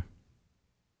 Yeah.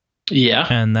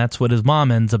 And that's what his mom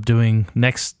ends up doing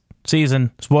next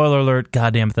season. Spoiler alert,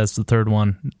 goddamn it, that's the third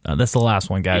one. That's the last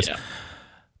one, guys.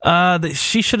 Yeah.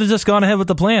 She should have just gone ahead with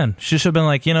the plan. She should have been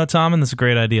like, Tommen, this is a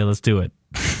great idea, let's do it.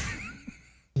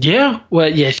 Yeah, well,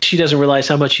 yeah, she doesn't realize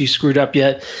how much she's screwed up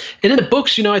yet. And in the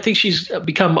books, I think she's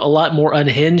become a lot more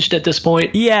unhinged at this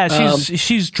point. Yeah,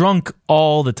 she's drunk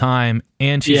all the time,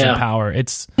 and she's in power.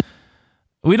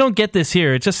 We don't get this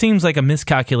here. It just seems like a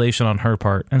miscalculation on her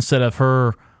part instead of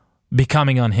her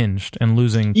becoming unhinged and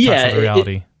losing touch with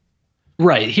reality.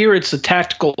 Right. Here it's a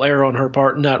tactical error on her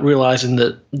part, not realizing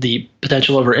the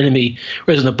potential of her enemy.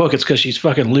 Whereas in the book, it's because she's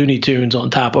fucking Looney Tunes on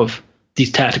top of these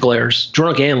tactical errors.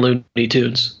 Drunk and Looney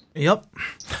Tunes. Yep.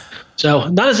 So,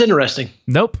 not as interesting.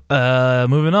 Nope.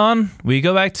 Moving on. We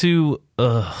go back to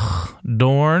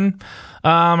Dorne.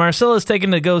 Myrcella's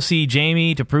taken to go see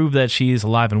Jaime to prove that she's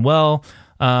alive and well.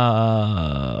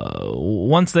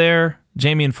 Once there,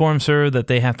 Jaime informs her that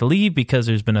they have to leave because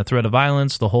there's been a threat of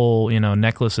violence. The whole,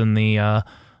 necklace and the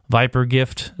Viper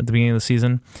gift at the beginning of the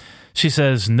season. She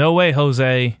says, no way,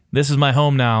 Jose. This is my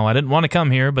home now. I didn't want to come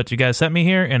here, but you guys sent me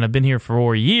here, and I've been here for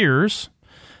 4 years.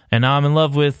 And now I'm in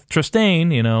love with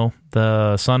Trystane,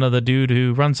 the son of the dude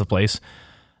who runs the place.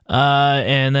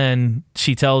 And then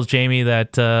she tells Jaime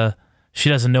that she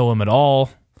doesn't know him at all,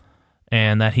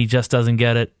 and that he just doesn't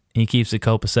get it. He keeps it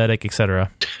copacetic,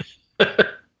 etc.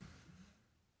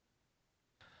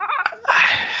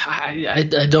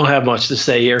 I don't have much to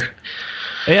say here.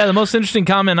 Yeah, the most interesting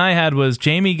comment I had was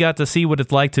Jaime got to see what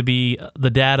it's like to be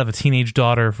the dad of a teenage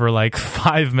daughter for like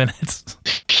 5 minutes.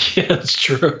 Yeah, that's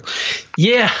true.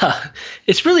 Yeah, I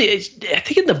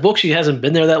think in the book she hasn't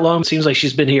been there that long. It seems like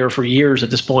she's been here for years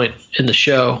at this point in the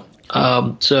show.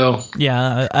 So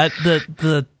yeah,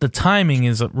 the timing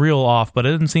is real off, but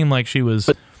it didn't seem like she was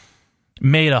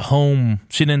made a home.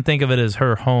 She didn't think of it as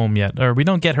her home yet, or we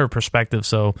don't get her perspective.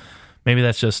 So maybe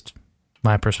that's just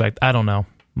my perspective. I don't know.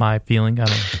 My feeling. I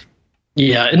don't know.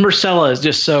 Yeah, and Myrcella is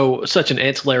just such an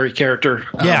ancillary character.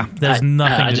 Yeah, there's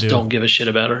nothing to do. I just don't give a shit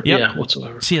about her. Yep. Yeah,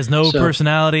 whatsoever. She has no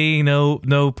personality,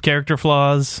 no character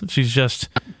flaws. She's just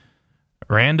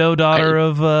rando daughter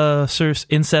of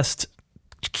incest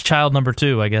child number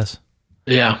 2, I guess.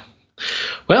 Yeah.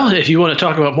 Well, if you want to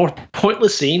talk about more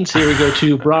pointless scenes, here we go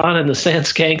to Bronn and the Sand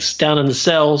Skanks down in the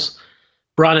cells.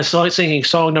 Bronn is singing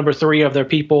song number 3 of their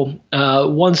people.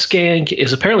 One skank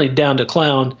is apparently down to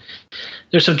clown.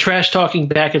 There's some trash talking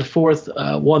back and forth.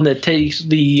 One that takes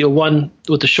the one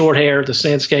with the short hair, the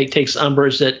Sand Skank, takes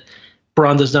umbrage that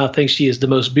Bronn does not think she is the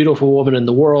most beautiful woman in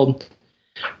the world.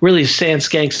 Really Sand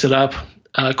Skanks it up.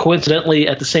 Coincidentally,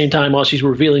 at the same time, while she's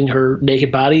revealing her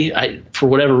naked body, for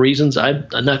whatever reasons, I'm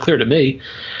not clear to me.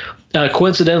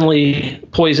 Coincidentally,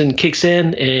 poison kicks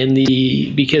in, and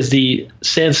because the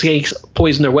Sand Skanks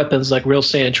poison their weapons like real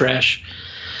sand trash.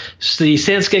 the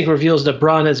Sand Skank reveals that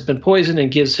Bronn has been poisoned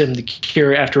and gives him the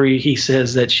cure after he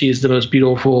says that she is the most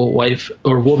beautiful wife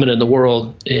or woman in the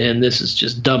world, and this is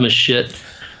just dumb as shit.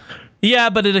 Yeah,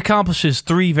 but it accomplishes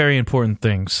 3 very important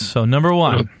things. So number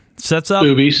 1, sets up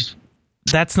boobies.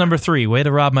 That's number 3. Way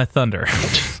to rob my thunder.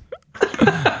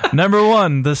 Number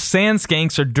 1, the Sand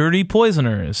Skanks are dirty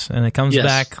poisoners, and it comes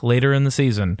back later in the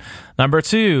season. Number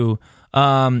 2,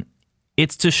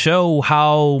 it's to show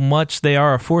how much they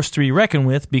are a force to be reckoned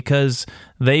with, because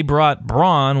they brought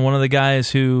Bronn, one of the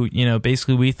guys who,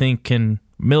 basically we think can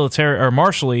military or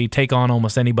martially take on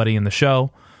almost anybody in the show.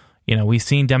 We've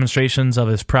seen demonstrations of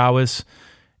his prowess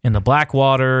in the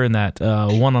Blackwater and that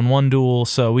one-on-one duel,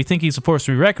 so we think he's a force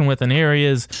to be reckoned with, and here he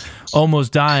is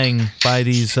almost dying by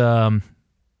these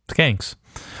skanks.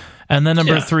 And then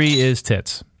number 3 is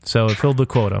tits. So it filled the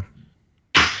quota.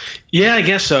 Yeah, I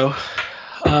guess so.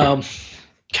 God,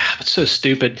 it's so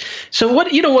stupid. So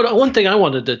what? One thing I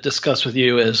wanted to discuss with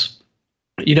you is,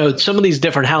 some of these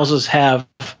different houses have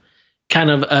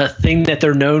kind of a thing that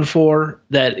they're known for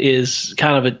that is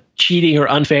kind of a cheating or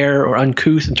unfair or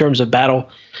uncouth in terms of battle.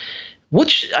 What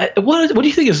do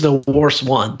you think is the worst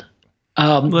one?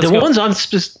 The ones I'm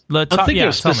thinking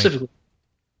of specifically.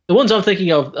 The ones I'm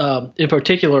thinking of in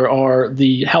particular are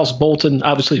the House Bolton,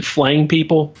 obviously flaying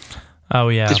people. Oh,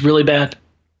 yeah. It's really bad.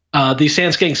 The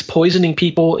Sand Skanks poisoning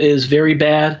people is very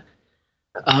bad.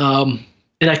 And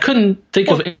I couldn't think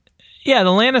of yeah,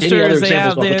 the Lannisters, they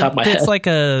have it's like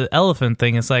a elephant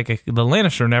thing. It's like the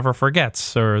Lannister never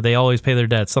forgets, or they always pay their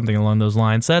debts, something along those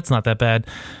lines. So that's not that bad.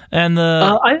 And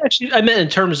I meant in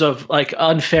terms of like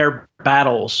unfair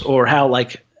battles, or how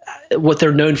like what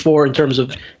they're known for in terms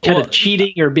of kind of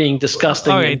cheating or being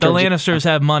disgusting. Okay, the Lannisters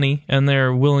have money, and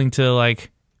they're willing to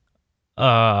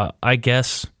I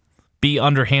guess, be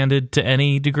underhanded to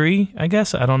any degree. I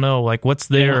guess I don't know. Like, what's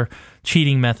their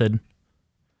cheating method?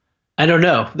 I don't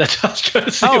know. That's what I was trying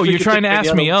to say. Oh, you're trying to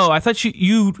ask me. Oh, I thought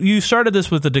you started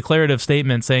this with a declarative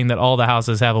statement saying that all the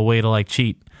houses have a way to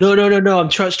cheat. No. I'm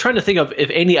trying to think of if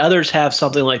any others have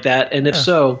something like that, and if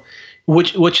so,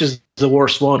 which is the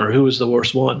worst one, or who is the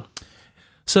worst one?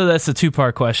 So that's a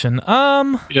 2-part question.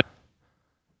 I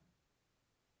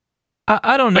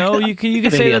don't know. You can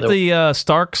say that the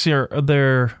Starks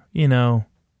they're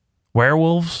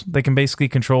werewolves. They can basically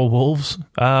control wolves.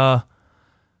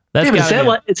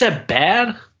 Is that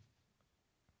bad?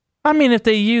 I mean, if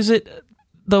they use it,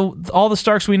 all the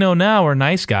Starks we know now are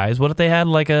nice guys. What if they had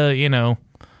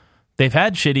they've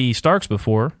had shitty Starks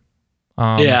before?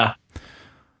 So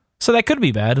that could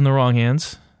be bad in the wrong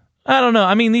hands. I don't know.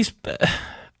 I mean,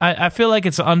 I feel like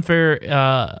it's an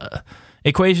unfair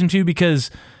equation too,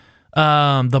 because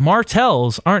the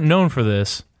Martells aren't known for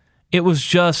this. It was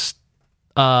just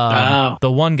the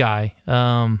one guy,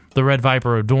 the Red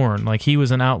Viper of Dorne. Like, he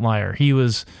was an outlier. He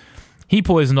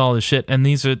poisoned all this shit, and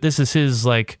this is his,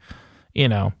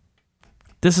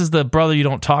 this is the brother you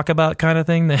don't talk about kind of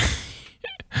thing. That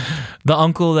the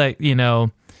uncle that,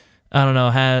 I don't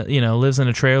know, lives in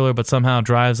a trailer but somehow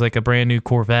drives like a brand new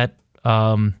Corvette.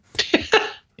 Sounds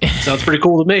pretty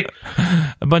cool to me.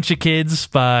 A bunch of kids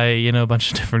by, a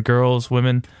bunch of different girls,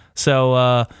 women.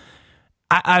 So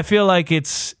I feel like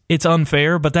it's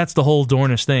unfair, but that's the whole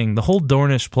Dornish thing. The whole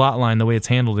Dornish plotline, the way it's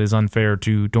handled, is unfair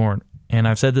to Dorne. And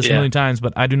I've said this a million times,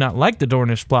 but I do not like the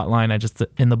Dornish plotline.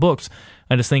 In the books,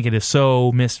 I just think it is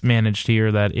so mismanaged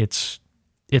here that it's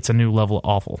a new level of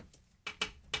awful.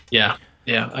 Yeah.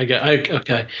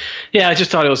 Okay. Yeah, I just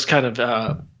thought it was kind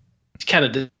of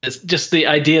just the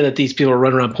idea that these people are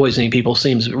running around poisoning people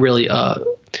seems really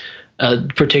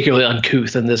particularly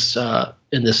uncouth in this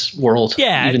world.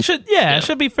 Yeah, it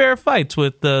should be fair fights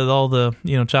with all the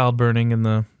child burning and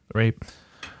the rape.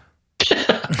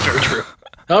 Very true.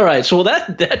 All right, so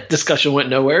that discussion went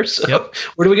nowhere. So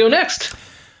where do we go next?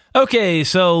 Okay,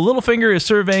 so Littlefinger is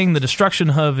surveying the destruction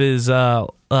of his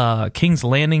King's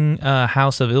Landing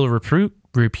house of ill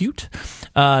repute.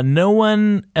 No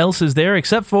one else is there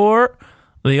except for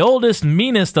the oldest,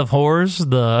 meanest of whores,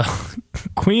 the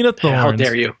Queen of Thorns. How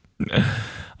dare you?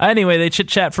 Anyway, they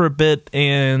chit-chat for a bit,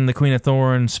 and the Queen of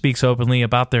Thorns speaks openly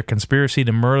about their conspiracy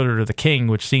to murder the king,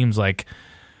 which seems like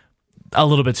a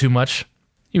little bit too much.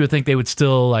 You would think they would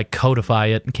still codify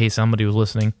it in case somebody was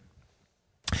listening.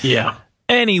 Yeah.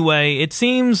 Anyway, it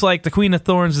seems like the Queen of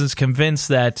Thorns is convinced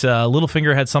that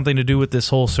Littlefinger had something to do with this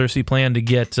whole Cersei plan to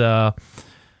get, the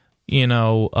Queen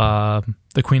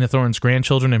of Thorns'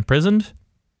 grandchildren imprisoned.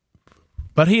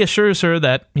 But he assures her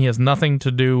that he has nothing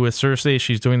to do with Cersei.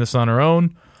 She's doing this on her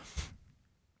own.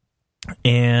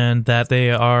 And that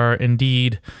they are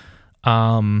indeed,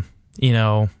 on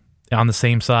the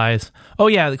same size. Oh,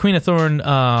 yeah, the Queen of Thorn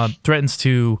threatens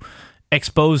to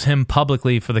expose him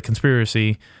publicly for the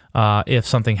conspiracy if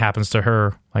something happens to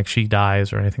her, like she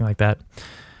dies or anything like that.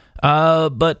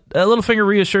 But Littlefinger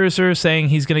reassures her, saying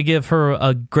he's going to give her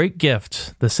a great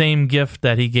gift, the same gift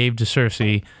that he gave to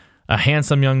Cersei, a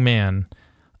handsome young man.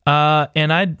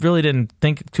 And I really didn't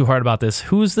think too hard about this.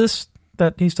 Who is this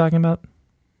that he's talking about?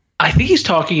 I think he's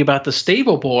talking about the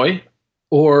stable boy,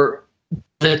 or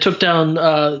that took down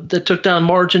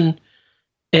Marge and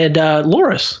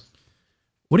Loras.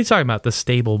 What are you talking about? The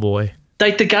stable boy,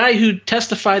 like the guy who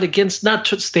testified against not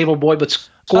stable boy but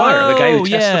Squire, the guy who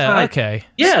testified. Yeah, okay.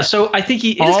 Yeah, so I think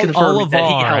he is confirming that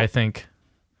he helped. I think.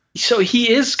 So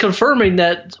he is confirming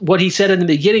that what he said in the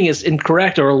beginning is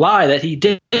incorrect or a lie, that he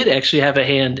did actually have a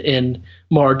hand in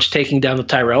Marge taking down the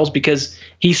Tyrells because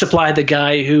he supplied the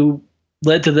guy who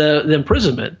led to the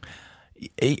imprisonment.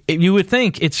 You would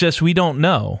think, it's just we don't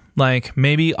know. Like,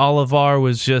 maybe Oliver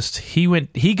was just,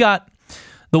 he got,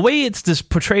 the way it's just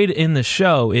portrayed in the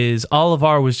show is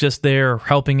Oliver was just there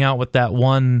helping out with that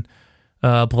one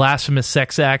blasphemous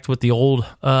sex act with the old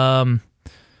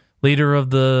leader of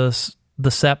the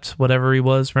Sept, whatever he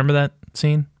was. Remember that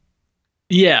scene?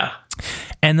 Yeah.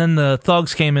 And then the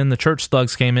church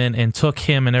thugs came in and took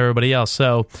him and everybody else.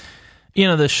 So, you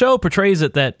know, the show portrays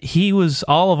it that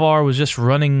Oliver was just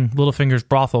running Littlefinger's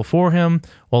brothel for him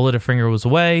while Littlefinger was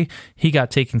away. He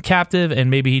got taken captive, and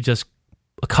maybe he just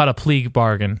cut a plea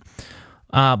bargain.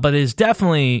 But it is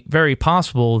definitely very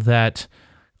possible that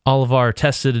Oliver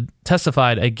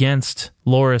testified against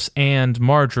Loras and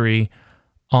Marjorie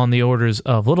on the orders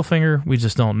of Littlefinger. We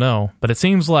just don't know. But it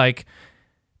seems like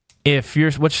what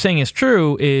you're saying is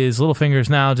true, is Littlefinger's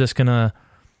now just going to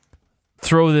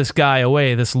throw this guy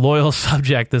away, this loyal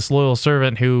subject, this loyal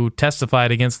servant who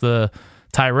testified against the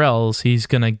Tyrells. He's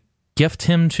going to gift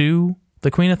him to the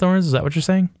Queen of Thorns. Is that what you're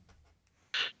saying?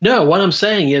 No, what I'm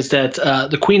saying is that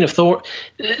the Queen of Thorns,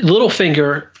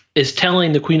 Littlefinger is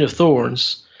telling the Queen of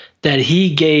Thorns that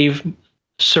he gave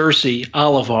Cersei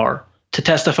Oliver to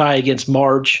testify against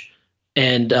Marge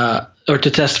and or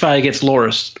to testify against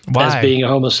Loras as being a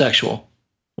homosexual.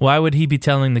 Why would he be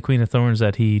telling the Queen of Thorns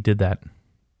that he did that?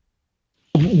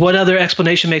 What other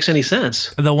explanation makes any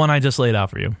sense? The one I just laid out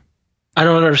for you. I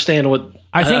don't understand what.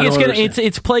 I think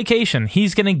it's placation.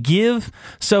 He's gonna give.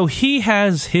 So he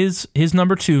has his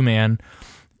number two man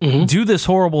do this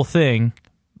horrible thing,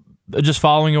 just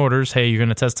following orders. Hey, you're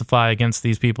gonna testify against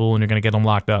these people and you're gonna get them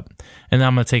locked up, and then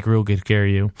I'm gonna take real good care of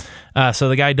you. So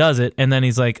the guy does it, and then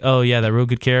he's like, "Oh yeah, that real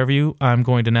good care of you. I'm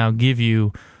going to now give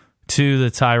you to the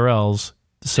Tyrells,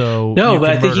 so no, you but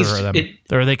can I think murder them,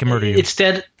 or they can murder you."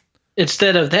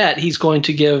 Instead of that, he's going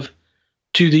to give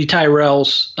to the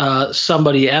Tyrells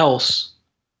somebody else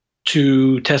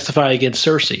to testify against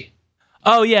Cersei.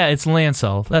 Oh yeah, it's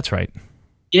Lancel. That's right.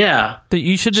 Yeah,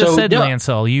 you should have said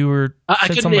Lancel. You were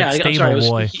said something like Stable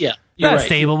Boy. Yeah, you're right.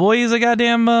 Stable Boy. He's a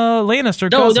goddamn Lannister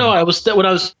cousin. No, I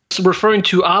was referring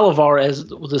to Oliver as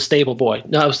the Stable Boy.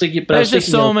 No, I was thinking, but there's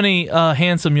just so many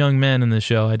handsome young men in this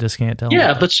show. I just can't tell.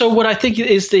 Yeah, but so what I think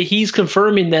is that he's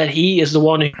confirming that he is the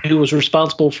one who was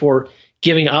responsible for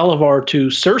giving Oliver to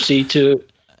Cersei to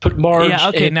put Marge. Yeah,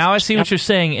 okay, now I see what you're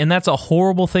saying, and that's a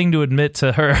horrible thing to admit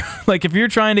to her. Like, if you're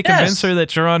trying to convince her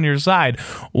that you're on your side,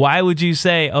 why would you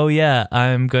say, "Oh yeah,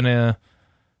 I'm gonna,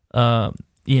 I'm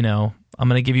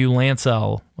gonna give you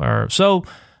Lancel," or so?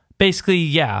 Basically,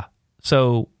 yeah.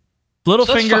 So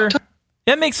Littlefinger.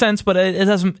 It makes sense, but it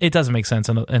doesn't. It doesn't make sense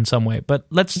in some way. But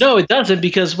no, it doesn't,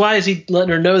 because why is he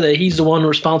letting her know that he's the one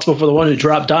responsible for the one who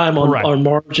dropped dime on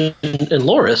Marge and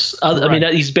Loras? I mean,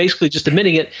 he's basically just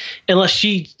admitting it, unless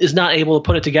she is not able to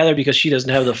put it together because she doesn't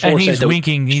have the foresight. And he's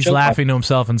winking. He's laughing to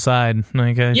himself inside.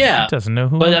 Like, he doesn't know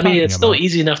who. But I mean, it's still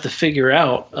easy enough to figure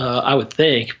out. I would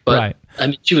think. But I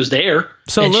mean, she was there.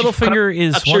 So Littlefinger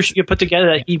is. I'm sure she could put together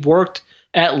that he worked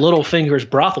at Littlefinger's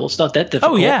brothel. It's not that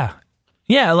difficult. Oh yeah.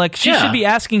 Yeah, like she should be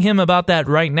asking him about that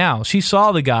right now. She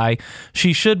saw the guy.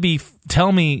 She should be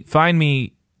find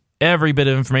me every bit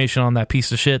of information on that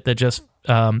piece of shit that just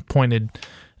pointed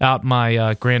out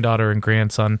my granddaughter and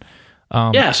grandson. So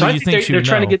I think they're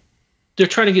trying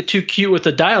to get too cute with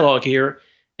the dialogue here,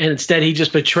 and instead he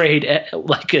just betrayed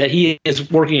he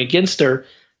is working against her,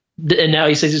 and now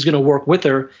he says he's going to work with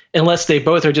her, unless they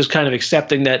both are just kind of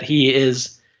accepting that he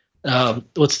is.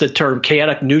 What's the term?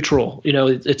 Chaotic neutral. You know,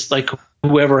 it's like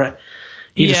whoever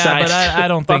he decides. But I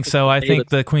don't think so. I think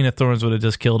the Queen of Thorns would have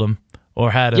just killed him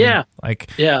or had him.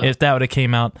 If that would have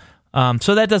came out.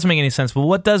 So that doesn't make any sense. But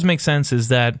what does make sense is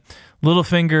that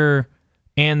Littlefinger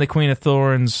and the Queen of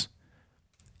Thorns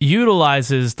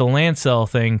utilizes the Lancel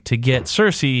thing to get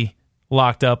Cersei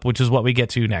locked up, which is what we get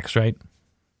to next, right?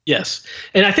 Yes.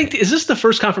 And I think, is this the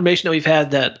first confirmation that we've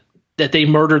had that that they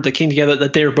murdered the king together,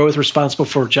 that they were both responsible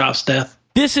for Joff's death.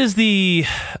 This is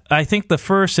I think the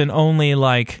first and only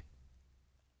like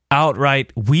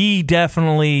outright,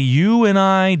 you and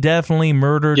I definitely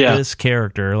murdered this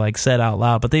character, like said out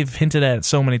loud, but they've hinted at it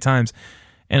so many times.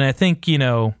 And I think,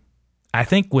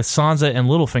 with Sansa and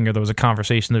Littlefinger, there was a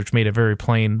conversation which made it very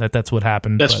plain that that's what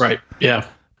happened. That's right. Yeah.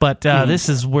 But this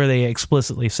is where they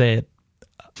explicitly say it.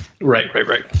 Right. All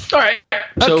right.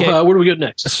 So Okay. where do we go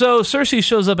next? So Cersei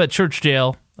shows up at church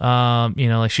jail,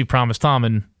 like she promised Tom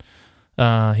and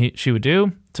she would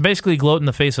do, to basically gloat in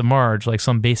the face of Marge like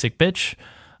some basic bitch.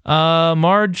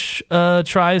 Marge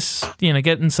tries,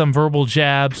 getting some verbal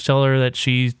jabs, tell her that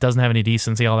she doesn't have any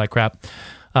decency, all that crap.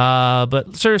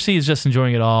 But Cersei is just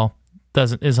enjoying it all,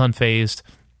 is unfazed.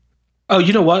 Oh,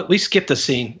 you know what? We skipped the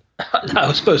scene. I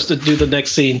was supposed to do the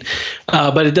next scene,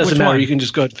 but it doesn't Which matter. one? You can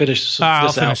just go ahead and finish this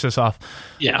I'll finish this off.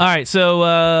 Yeah. All right. So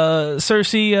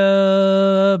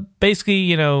Cersei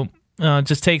basically,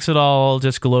 just takes it all,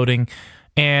 just gloating,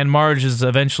 and Marge is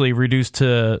eventually reduced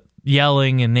to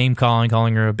yelling and name calling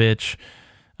her a bitch.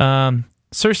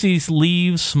 Cersei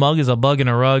leaves, smug as a bug in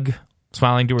a rug,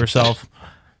 smiling to herself.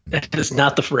 That is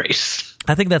not the phrase.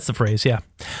 I think that's the phrase, yeah.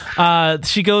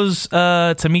 She goes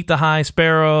to meet the High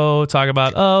Sparrow, talk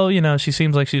about, she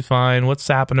seems like she's fine. What's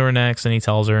happened to her next? And he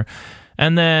tells her.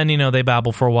 And then, they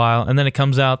babble for a while. And then it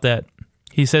comes out that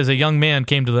he says a young man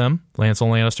came to them, Lancel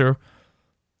Lannister,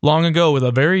 long ago with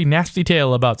a very nasty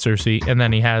tale about Cersei. And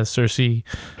then he has Cersei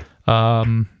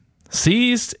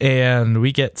seized, and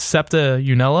we get Septa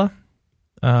Unella.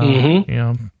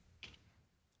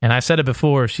 And I said it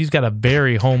before, she's got a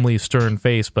very homely, stern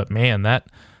face, but man,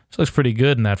 she looks pretty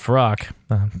good in that frock.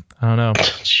 I don't know.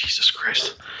 Jesus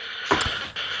Christ.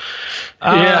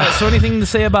 So anything to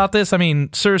say about this? I mean,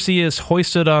 Cersei is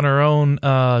hoisted on her own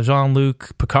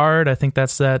Jean-Luc Picard. I think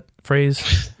that's that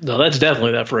phrase. No, that's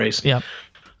definitely that phrase. Yeah.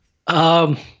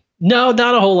 No,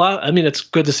 not a whole lot. I mean, it's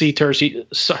good to see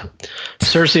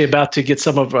Cersei about to get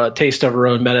some of a taste of her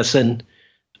own medicine.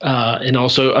 And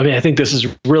also, I mean, I think this is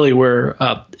really where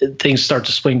things start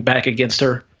to swing back against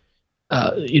her.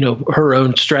 Her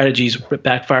own strategies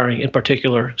backfiring in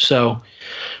particular. So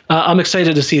I'm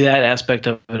excited to see that aspect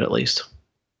of it, at least.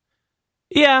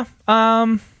 Yeah.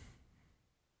 I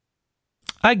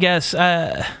guess.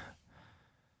 I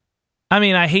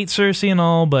mean, I hate Cersei and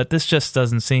all, but this just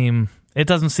doesn't seem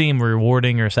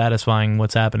rewarding or satisfying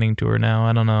what's happening to her now.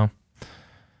 I don't know.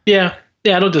 Yeah,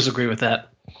 I don't disagree with that.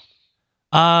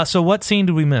 So what scene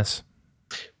did we miss?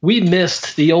 We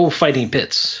missed the old fighting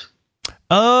pits.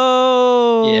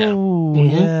 Oh, yeah.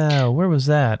 Mm-hmm. Yeah. Where was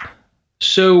that?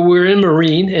 So we're in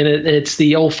Marine, and it's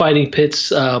the old fighting pits.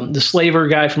 The slaver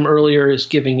guy from earlier is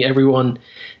giving everyone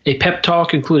a pep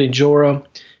talk, including Jorah.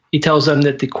 He tells them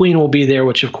that the queen will be there,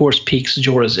 which of course piques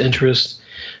Jorah's interest.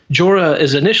 Jorah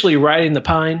is initially riding the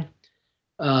pine.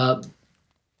 I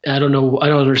don't know. I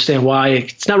don't understand why.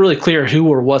 It's not really clear who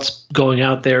or what's going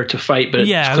out there to fight. But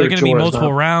yeah, there are going to be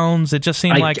multiple rounds. It just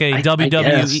seemed like a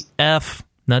WWF,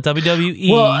 not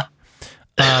WWE,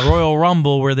 Royal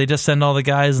Rumble, where they just send all the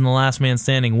guys and the last man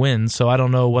standing wins. So I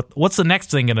don't know what's the next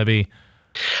thing going to be.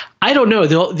 I don't know.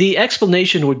 The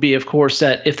explanation would be, of course,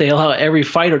 that if they allow every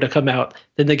fighter to come out,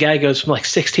 then the guy goes from like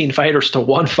 16 fighters to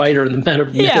one fighter in the matter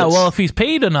of minutes. Yeah, well, if he's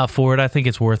paid enough for it, I think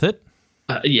it's worth it.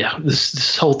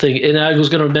 This whole thing, and I was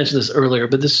going to mention this earlier,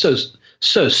 but this is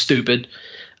so stupid.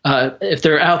 If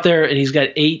they're out there and he's got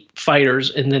 8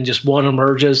 fighters and then just one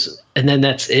emerges and then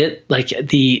that's it, like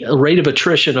the rate of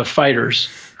attrition of fighters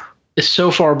is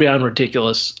so far beyond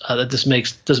ridiculous that this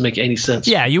doesn't make any sense.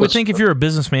 Yeah, you would think if you're a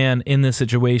businessman in this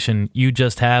situation, you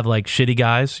just have like shitty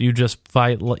guys. You just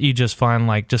find like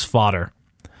just fodder.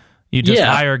 You just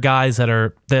hire guys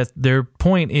that their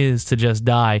point is to just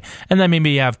die, and then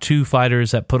maybe you have 2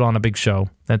 fighters that put on a big show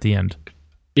at the end.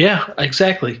 Yeah,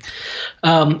 exactly.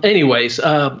 Anyways,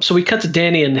 so we cut to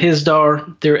Dany and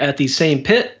Hizdahr. They're at the same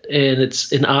pit, and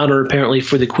it's an honor apparently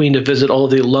for the queen to visit all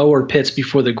of the lower pits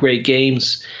before the Great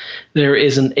Games. There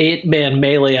is an 8-man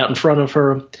melee out in front of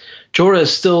her.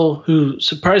 Jorah who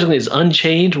surprisingly is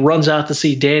unchained, runs out to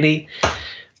see Dany.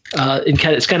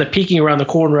 It's kind of peeking around the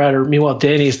corner at her. Meanwhile,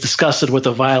 Dany is disgusted with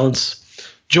the violence.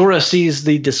 Jorah sees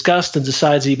the disgust and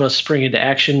decides he must spring into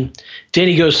action.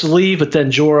 Dany goes to leave, but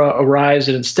then Jorah arrives,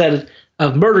 and instead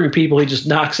of murdering people, he just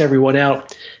knocks everyone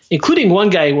out, including one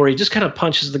guy where he just kind of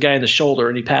punches the guy in the shoulder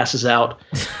and he passes out.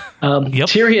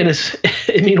 Tyrion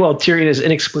is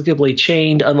inexplicably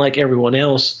chained, unlike everyone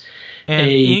else. And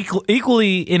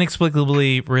equally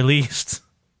inexplicably released.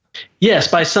 Yes,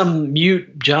 by some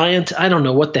mute giant. I don't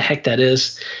know what the heck that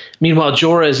is. Meanwhile,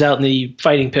 Jorah is out in the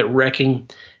fighting pit wrecking.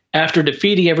 After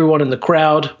defeating everyone in the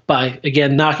crowd by,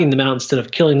 again, knocking them out instead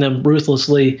of killing them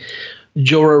ruthlessly,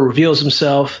 Jorah reveals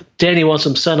himself. Dany wants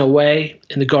him sent away,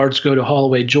 and the guards go to haul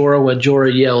away Jorah when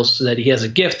Jorah yells that he has a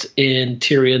gift, and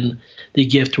Tyrion, the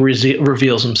gift,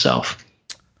 reveals himself.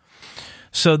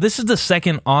 So this is the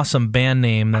second awesome band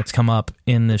name that's come up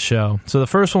in this show. So the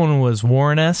first one was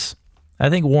Warreness. I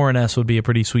think Warreness would be a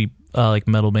pretty sweet like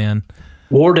metal band.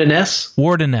 Wardeness?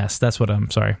 Wardeness, that's what I'm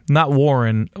sorry. Not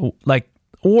Warren, like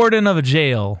warden of a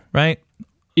jail, right?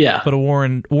 Yeah. But a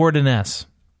Wardeness.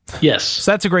 Yes.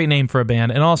 So that's a great name for a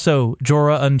band. And also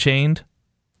Jorah Unchained.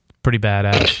 Pretty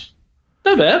badass.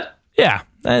 Not bad. Yeah,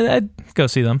 I'd go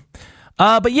see them.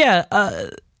 But yeah,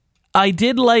 I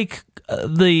did like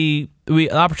the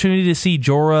opportunity to see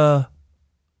Jorah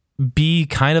be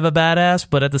kind of a badass,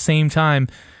 but at the same time,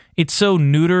 it's so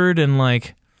neutered and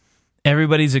like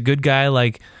everybody's a good guy.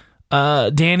 Like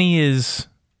Dany is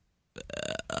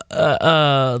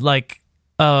like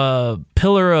a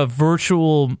pillar of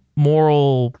virtual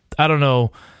moral. I don't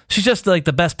know. She's just like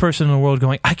the best person in the world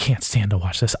going, I can't stand to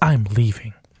watch this. I'm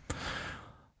leaving.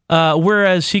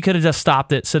 Whereas she could have just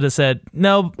stopped it, should have said,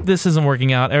 no, this isn't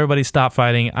working out. Everybody stop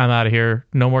fighting. I'm out of here.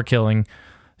 No more killing.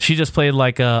 She just played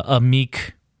like a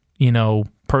meek,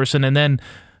 person. And then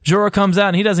Jorah comes out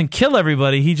and he doesn't kill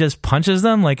everybody. He just punches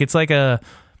them. Like it's like one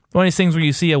of these things where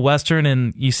you see a Western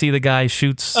and you see the guy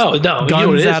shoots guns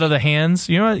out of the hands.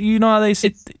 You know how they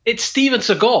see it's Steven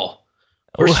Seagal.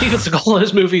 Or Steven Seagal in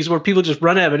his movies where people just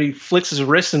run at him and he flicks his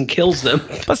wrist and kills them.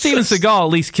 But Steven Seagal at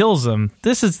least kills them.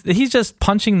 He's just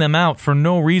punching them out for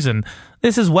no reason.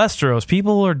 This is Westeros.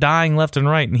 People are dying left and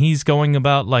right, and he's going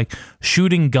about like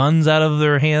shooting guns out of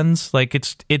their hands. Like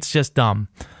it's just dumb.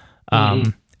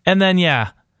 And then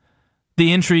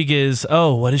the intrigue is,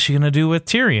 what is she gonna do with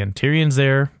Tyrion? Tyrion's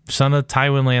there, son of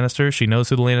Tywin Lannister. She knows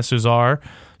who the Lannisters are.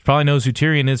 She probably knows who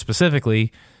Tyrion is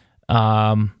specifically.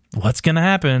 What's going to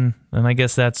happen? And I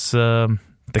guess that's the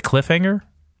cliffhanger,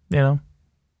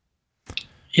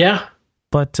 Yeah.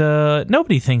 But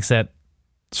nobody thinks that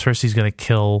Cersei's going to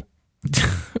kill,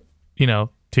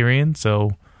 Tyrion,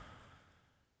 so...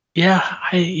 I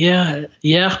mean,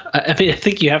 I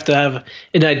think you have to have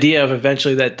an idea of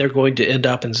eventually that they're going to end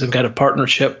up in some kind of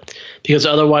partnership, because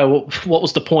otherwise, what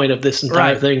was the point of this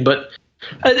entire thing? But...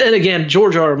 And again,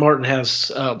 George R. R. Martin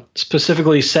has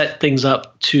specifically set things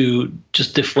up to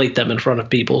just deflate them in front of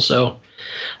people. So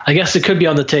I guess it could be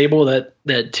on the table that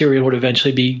Tyrion would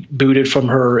eventually be booted from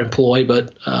her employ,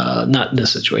 but not in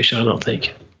this situation, I don't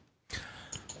think.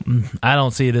 I don't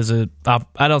see it as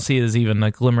even a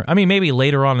glimmer. I mean, maybe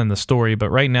later on in the story, but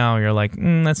right now you're like,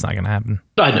 that's not going to happen.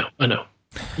 I know.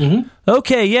 Mm-hmm.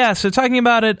 Okay, yeah, so talking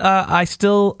about it, I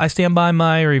stand by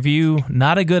my review.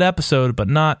 Not a good episode, but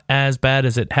not as bad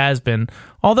as it has been.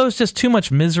 Although it's just too much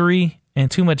misery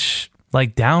and too much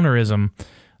like downerism.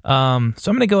 So I'm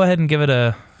going to go ahead and give it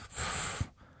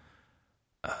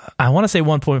I want to say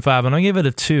 1.5, and I'll give it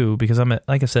a 2 because I'm,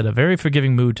 like I said, a very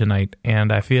forgiving mood tonight,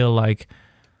 and I feel like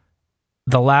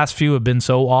the last few have been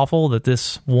so awful that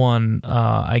this one,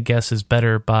 I guess, is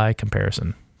better by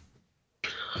comparison.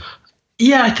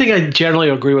 Yeah, I think I generally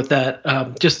agree with that.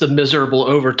 Just the miserable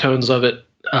overtones of it,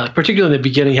 particularly in the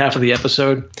beginning half of the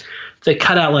episode. They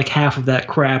cut out like half of that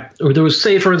crap. Or there was,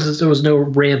 say, for instance, there was no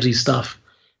Ramsay stuff.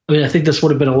 I mean, I think this would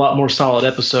have been a lot more solid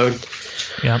episode.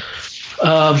 Yeah.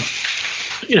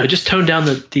 Just tone down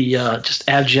the just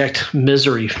abject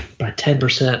misery by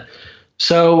 10%.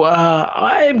 So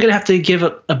I am going to have to give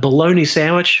it a bologna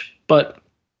sandwich, but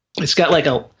it's got like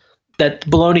that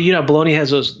bologna. Bologna has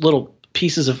those little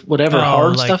pieces of whatever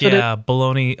hard stuff in it. Yeah,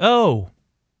 bologna. Oh.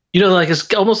 Like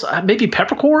it's almost maybe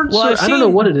peppercorns? Well, I don't know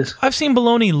what it is. I've seen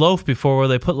bologna loaf before where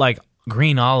they put like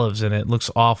green olives in it. It looks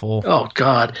awful. Oh,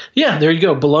 God. Yeah, there you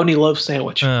go. Bologna loaf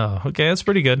sandwich. Oh, okay. That's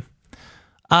pretty good.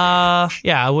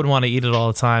 I wouldn't want to eat it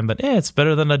all the time, but it's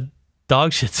better than a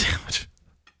dog shit sandwich.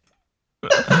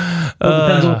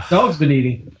 Depends on what the dog's been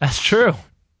eating. That's true.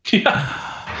 Yeah.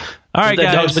 All right,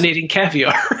 guys. The dog's been eating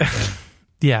caviar.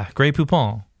 Yeah, Grey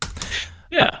Poupon.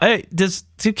 Yeah. Hey,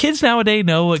 do kids nowadays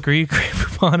know what Grey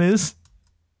Poupon is?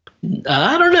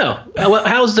 I don't know.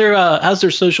 How's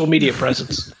their social media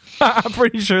presence? I'm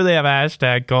pretty sure they have a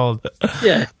hashtag called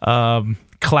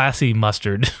classy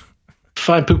mustard.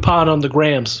 Find Poupon on the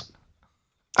grams.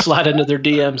 Slide into their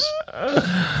DMs.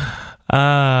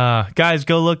 Guys,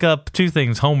 go look up 2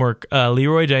 things. Homework.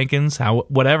 Leroy Jenkins,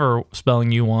 whatever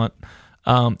spelling you want.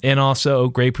 And also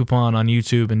Grey Poupon on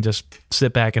YouTube, and just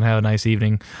sit back and have a nice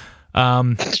evening.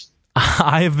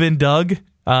 I have been Doug.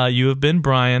 You have been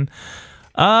Brian.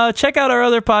 Check out our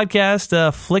other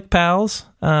podcast, Flick Pals.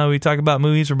 We talk about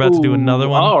movies. We're about to do another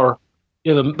one.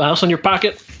 You have a mouse on your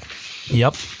pocket?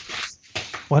 Yep.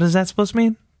 What is that supposed to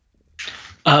mean?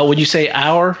 When you say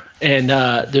our, and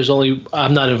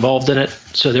I'm not involved in it,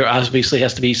 so there obviously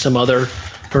has to be some other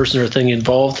person or thing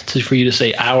involved for you to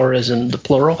say our as in the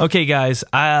plural. Okay, guys,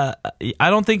 I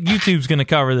don't think YouTube's going to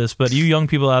cover this, but you young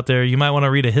people out there, you might want to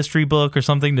read a history book or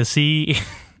something to see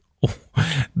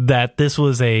that this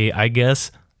was I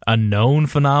guess, a known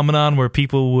phenomenon where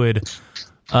people would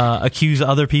accuse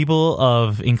other people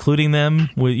of including them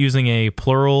with using a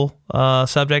plural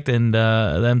subject, and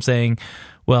them saying,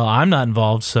 well, I'm not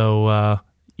involved, so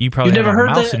you probably have a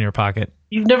mouse in your pocket.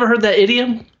 You've never heard that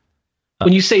idiom?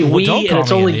 When you say we and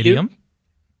it's only you?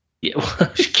 Yeah,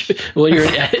 well, you're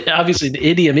obviously an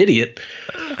idiom idiot.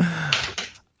 No,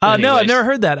 I've never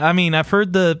heard that. I mean, I've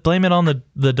heard blame it on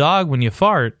the dog when you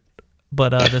fart, but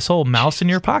this whole mouse in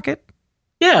your pocket?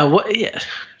 Yeah, yeah.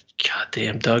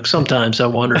 Goddamn, Doug. Sometimes I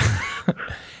wonder.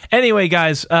 Anyway,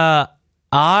 guys,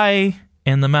 I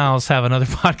and the mouse have another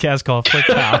podcast called Flick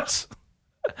House.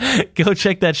 Go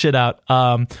check that shit out.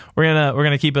 We're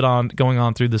gonna keep it going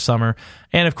on through the summer,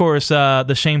 and of course,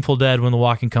 The Shameful Dead when The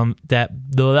Walking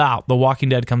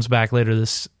Dead comes back later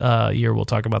this year. We'll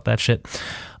talk about that shit.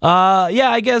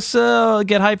 I guess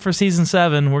get hyped for season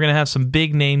 7. We're gonna have some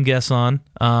big name guests on.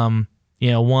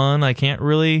 One I can't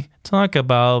really talk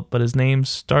about, but his name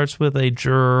starts with a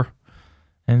jur,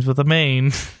 ends with a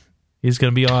main. He's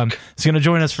gonna be on. He's gonna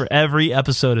join us for every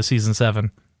episode of season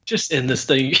 7. Just end this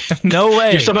thing. No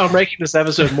way. You're somehow making this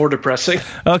episode more depressing.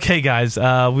 Okay, guys.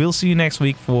 We'll see you next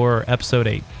week for episode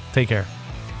 8. Take care.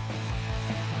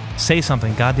 Say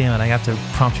something. God damn it. I have to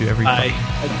prompt you every time.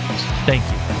 Thank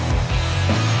you.